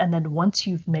decisions, and then once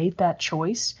you've made that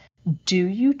choice, do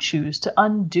you choose to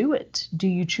undo it? Do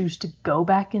you choose to go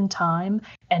back in time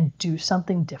and do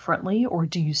something differently, or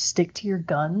do you stick to your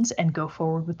guns and go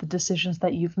forward with the decisions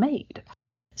that you've made?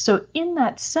 So in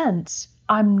that sense,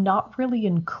 I'm not really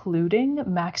including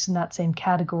Max in that same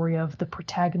category of the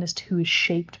protagonist who is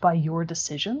shaped by your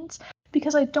decisions,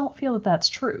 because I don't feel that that's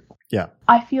true. Yeah.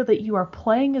 I feel that you are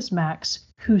playing as Max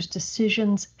whose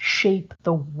decisions shape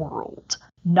the world,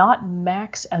 not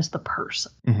Max as the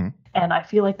person. Mm-hmm. And I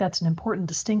feel like that's an important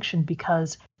distinction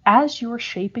because as you're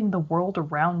shaping the world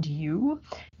around you,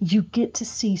 you get to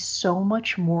see so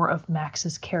much more of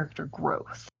Max's character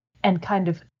growth and kind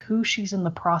of who she's in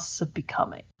the process of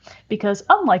becoming. Because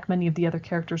unlike many of the other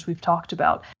characters we've talked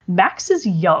about, Max is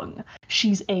young.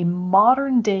 She's a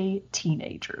modern day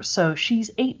teenager. So she's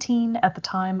 18 at the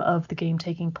time of the game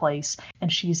taking place,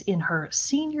 and she's in her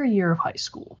senior year of high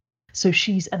school. So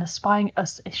she's an aspiring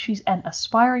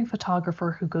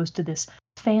photographer who goes to this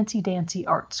fancy-dancy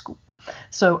art school.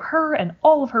 So her and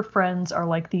all of her friends are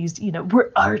like these,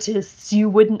 we're artists, you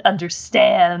wouldn't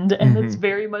understand. And it's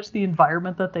very much the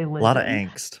environment that they live in. A lot of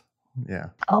angst. Yeah.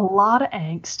 A lot of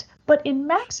angst. But in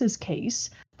Max's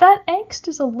case, that angst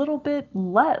is a little bit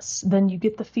less than you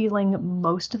get the feeling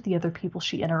most of the other people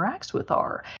she interacts with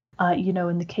are.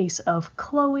 In the case of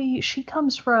Chloe, she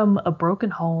comes from a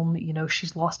broken home.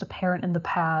 She's lost a parent in the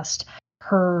past.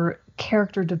 Her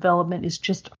character development is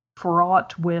just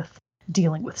fraught with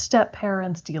dealing with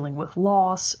step-parents, dealing with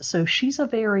loss. So she's a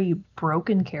very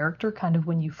broken character kind of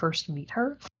when you first meet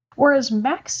her. Whereas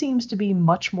Max seems to be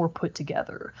much more put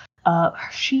together.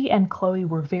 She and Chloe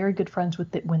were very good friends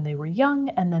with it when they were young,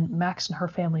 and then Max and her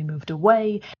family moved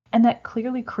away, and that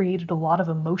clearly created a lot of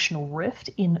emotional rift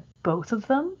in both of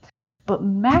them. But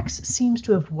Max seems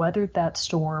to have weathered that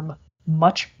storm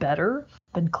much better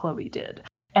than Chloe did.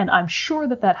 And I'm sure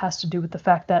that has to do with the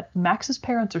fact that Max's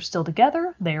parents are still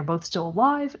together. They are both still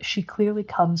alive. She clearly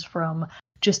comes from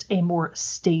just a more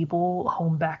stable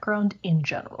home background in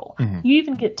general. Mm-hmm. You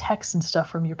even get texts and stuff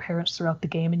from your parents throughout the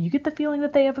game, and you get the feeling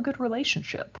that they have a good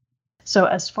relationship. So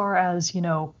as far as,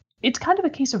 it's kind of a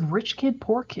case of rich kid,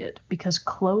 poor kid, because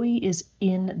Chloe is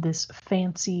in this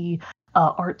fancy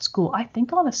art school, I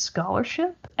think on a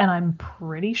scholarship, and I'm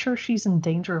pretty sure she's in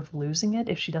danger of losing it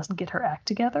if she doesn't get her act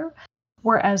together.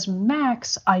 Whereas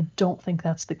Max, I don't think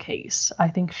that's the case. I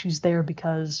think she's there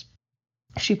because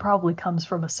she probably comes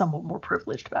from a somewhat more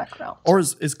privileged background. Or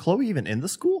is Chloe even in the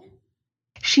school?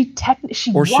 She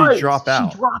dropped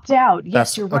out. She dropped out.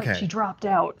 Yes, you're right. Okay. She dropped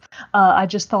out. I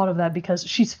just thought of that because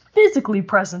she's physically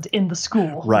present in the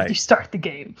school when you start the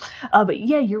game. But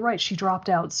yeah, you're right. She dropped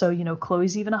out. So,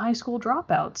 Chloe's even a high school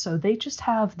dropout. So they just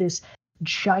have this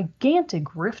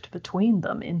gigantic rift between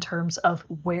them in terms of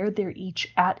where they're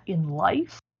each at in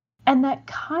life. And that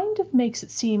kind of makes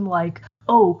it seem like,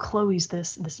 oh, Chloe's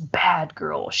this bad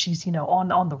girl. She's,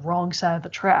 on the wrong side of the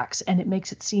tracks. And it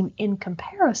makes it seem in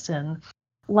comparison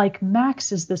like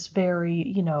Max is this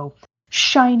very,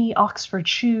 shiny Oxford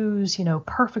shoes,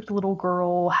 perfect little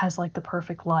girl, has like the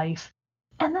perfect life.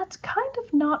 And that's kind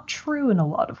of not true in a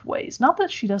lot of ways. Not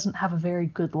that she doesn't have a very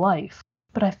good life,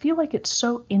 but I feel like it's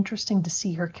so interesting to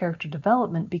see her character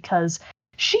development because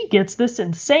she gets this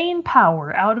insane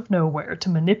power out of nowhere to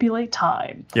manipulate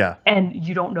time. Yeah. And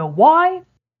you don't know why.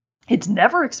 It's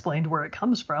never explained where it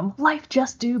comes from. Life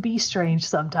just do be strange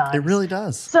sometimes. It really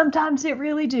does. Sometimes it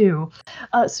really do.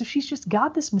 So she's just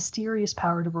got this mysterious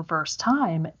power to reverse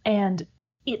time, and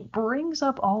it brings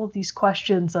up all of these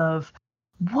questions of,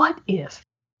 what if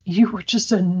you were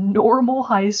just a normal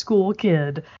high school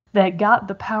kid that got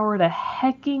the power to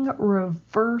hecking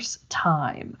reverse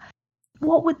time?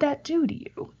 What would that do to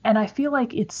you? And I feel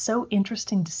like it's so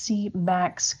interesting to see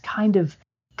Max kind of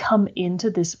come into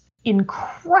this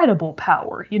incredible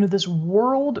power, this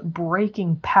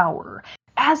world-breaking power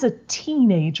as a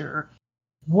teenager,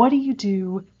 what do you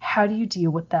do? How do you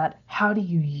deal with that? How do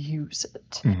you use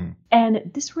it? And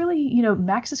this really,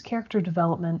 Max's character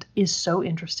development is so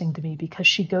interesting to me because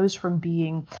she goes from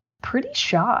being pretty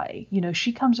shy.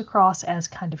 She comes across as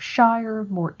kind of shyer,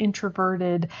 more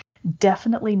introverted,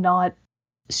 definitely not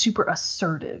super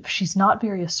assertive. She's not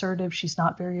very assertive. She's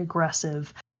not very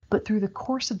aggressive. But through the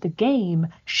course of the game,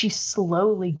 she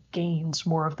slowly gains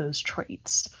more of those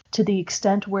traits to the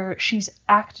extent where she's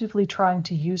actively trying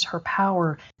to use her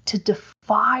power to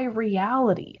defy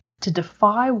reality, to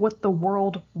defy what the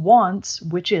world wants,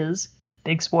 which is,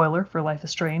 big spoiler for Life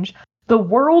is Strange, the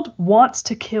world wants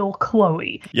to kill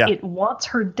Chloe. Yeah. It wants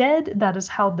her dead. That is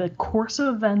how the course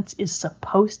of events is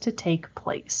supposed to take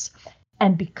place.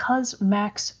 And because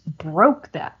Max broke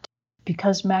that,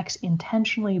 because Max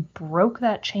intentionally broke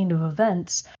that chain of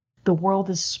events, the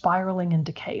world is spiraling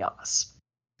into chaos.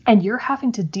 And you're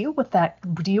having to deal with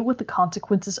the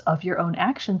consequences of your own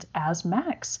actions as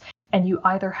Max. And you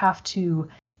either have to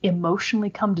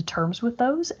emotionally come to terms with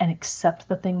those and accept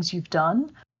the things you've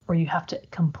done, or you have to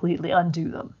completely undo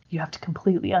them. You have to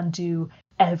completely undo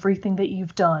everything that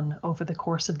you've done over the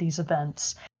course of these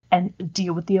events and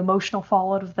deal with the emotional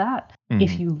fallout of that.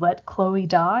 If you let Chloe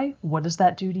die, what does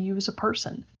that do to you as a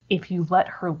person? If you let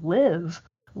her live,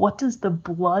 what does the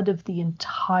blood of the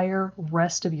entire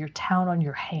rest of your town on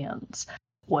your hands,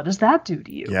 what does that do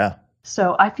to you? Yeah.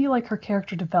 So I feel like her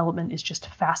character development is just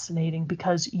fascinating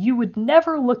because you would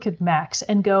never look at Max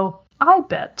and go, I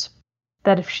bet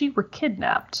that if she were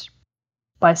kidnapped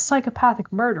by a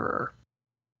psychopathic murderer,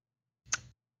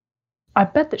 I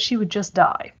bet that she would just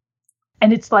die.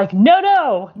 And it's like,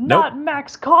 no, not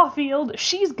Max Caulfield.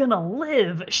 She's gonna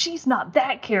live. She's not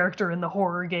that character in the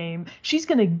horror game. She's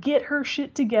gonna get her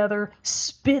shit together,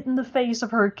 spit in the face of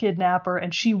her kidnapper,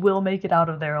 and she will make it out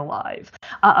of there alive.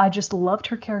 I just loved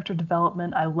her character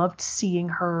development. I loved seeing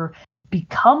her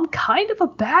become kind of a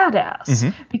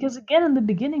badass. Because again, in the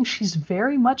beginning, she's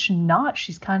very much not.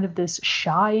 She's kind of this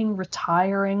shying,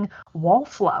 retiring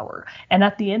wallflower. And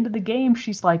at the end of the game,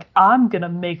 she's like, I'm gonna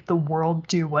make the world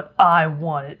do what I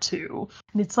want it to.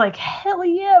 And it's like, hell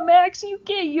yeah, Max, you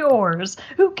get yours.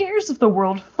 Who cares if the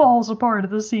world falls apart at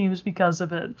the seams because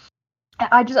of it?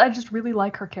 I just really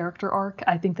like her character arc.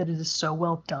 I think that it is so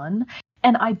well done.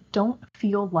 And I don't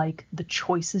feel like the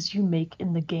choices you make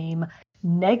in the game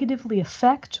negatively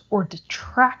affect or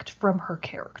detract from her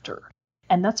character.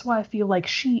 And that's why I feel like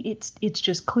it's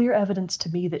just clear evidence to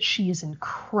me that she is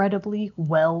incredibly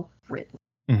well written.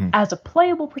 As a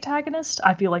playable protagonist,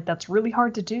 I feel like that's really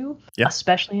hard to do,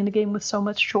 especially in a game with so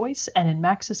much choice. And in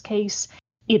Max's case,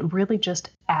 it really just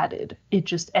added. It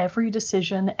just every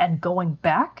decision and going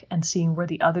back and seeing where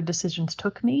the other decisions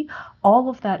took me, all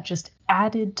of that just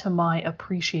added to my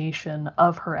appreciation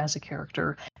of her as a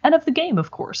character and of the game,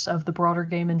 of course, of the broader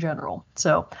game in general.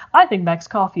 So I think Max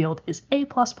Caulfield is A++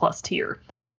 tier,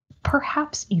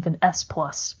 perhaps even S+.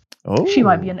 Oh. She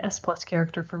might be an S+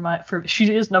 character for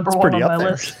she is number one on my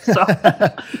list. So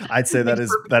I'd say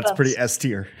that's pretty S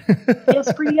tier.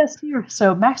 It's pretty S tier.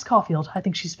 So Max Caulfield, I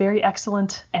think she's very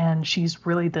excellent, and she's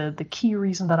really the key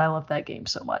reason that I love that game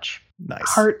so much. Nice.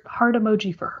 Heart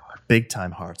emoji for her. Big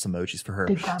time hearts emojis for her.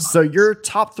 So your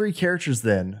top 3 characters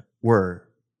then were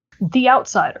The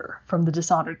Outsider from the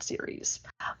Dishonored series.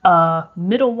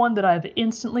 Middle one that I've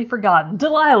instantly forgotten,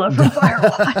 Delilah from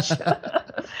Firewatch.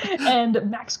 And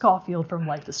Max Caulfield from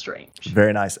Life is Strange.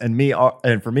 Very nice.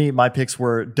 And for me, my picks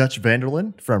were Dutch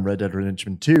Vanderlyn from Red Dead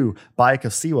Redemption 2, Bayek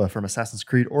Siwa from Assassin's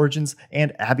Creed Origins,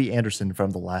 and Abby Anderson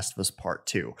from The Last of Us Part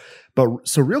 2. But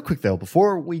so real quick though,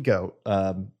 before we go,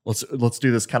 let's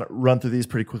do this, kind of run through these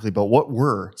pretty quickly. But what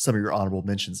were some of your honorable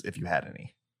mentions, if you had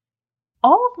any?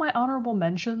 All of my honorable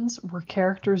mentions were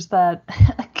characters that,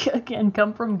 again,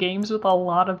 come from games with a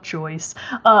lot of choice.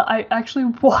 I actually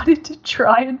wanted to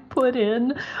try and put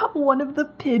in one of the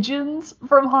pigeons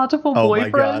from Hatoful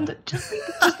Boyfriend. Just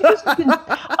because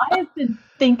I have been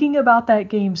thinking about that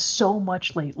game so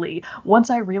much lately. Once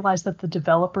I realized that the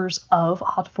developers of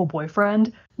Hatoful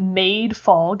Boyfriend made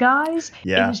Fall Guys,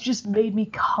 it has just made me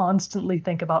constantly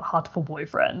think about Hatoful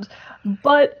Boyfriend.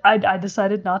 But I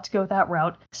decided not to go that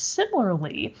route.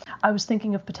 Similarly, I was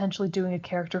thinking of potentially doing a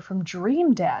character from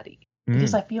Dream Daddy,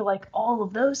 because I feel like all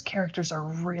of those characters are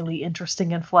really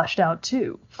interesting and fleshed out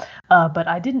too. But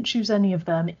I didn't choose any of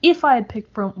them. If I had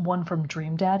picked one from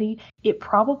Dream Daddy, it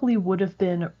probably would have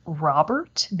been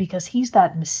Robert, because he's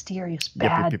that mysterious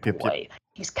bad boy.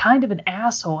 He's kind of an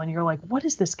asshole, and you're like, what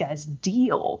is this guy's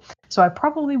deal? So I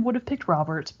probably would have picked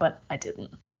Robert, but I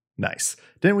didn't. Nice.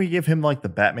 Didn't we give him like the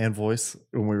Batman voice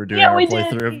when we were doing Yeah, our we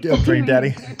playthrough did. of Dream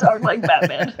Daddy? You talk like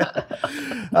Batman.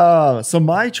 So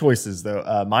my choices,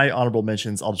 though, my honorable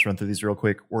mentions, I'll just run through these real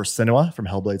quick, were Senua from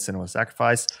Hellblade Senua's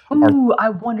Sacrifice. Ooh, I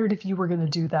wondered if you were going to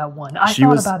do that one. I She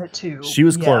thought was- about it too. She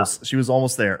was Yeah. close. She was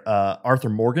almost there. Arthur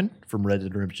Morgan from Red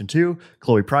Dead Redemption 2,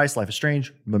 Chloe Price, Life is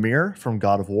Strange, Mimir from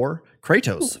God of War,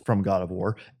 Kratos from God of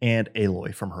War, and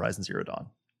Aloy from Horizon Zero Dawn.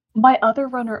 My other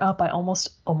runner-up, I almost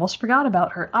forgot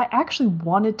about her. I actually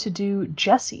wanted to do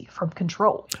Jessie from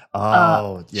Control.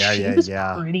 Oh, She was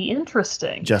pretty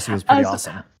interesting. Jessie was pretty As-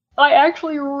 awesome. I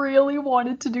actually really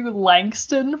wanted to do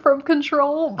Langston from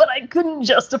Control, but I couldn't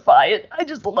justify it. I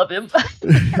just love him.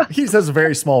 He has a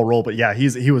very small role, but yeah,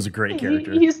 he was a great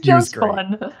character. He's He was just great.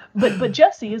 fun. But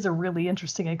Jessie is a really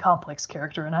interesting and complex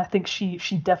character, and I think she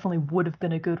definitely would have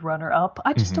been a good runner-up.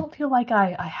 I just don't feel like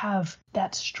I have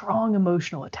that strong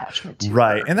emotional attachment to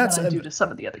Right, her and that's than I do to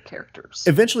some of the other characters.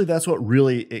 Eventually, that's what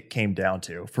really it came down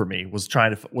to for me, was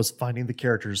finding the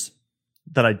characters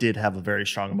that I did have a very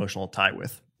strong emotional tie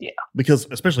with. Yeah. Because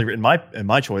especially in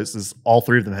my choices, all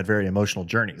three of them had very emotional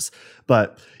journeys.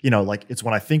 But, like it's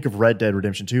when I think of Red Dead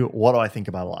Redemption 2, what do I think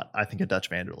about a lot? I think of Dutch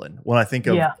van der Linde. When I think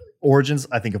of Origins,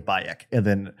 I think of Bayek. And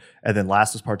then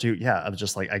Last is Part 2. Yeah, I was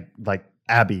just like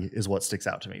Abby is what sticks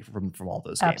out to me from all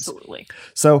those games. Absolutely.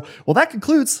 So, well, that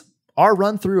concludes our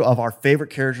run through of our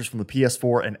favorite characters from the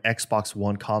PS4 and Xbox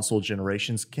One console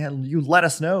generations. Can you let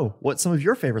us know what some of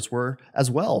your favorites were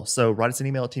as well? So write us an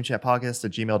email at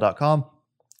teamchatpodcast@gmail.com.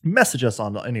 Message us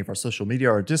on any of our social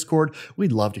media or Discord.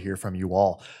 We'd love to hear from you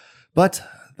all. But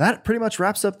that pretty much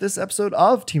wraps up this episode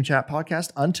of Team Chat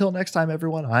Podcast. Until next time,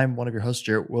 everyone, I'm one of your hosts,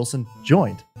 Jarrett Wilson,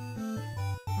 joined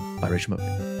by Rachel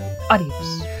Mogan.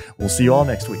 Adios. We'll see you all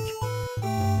next week.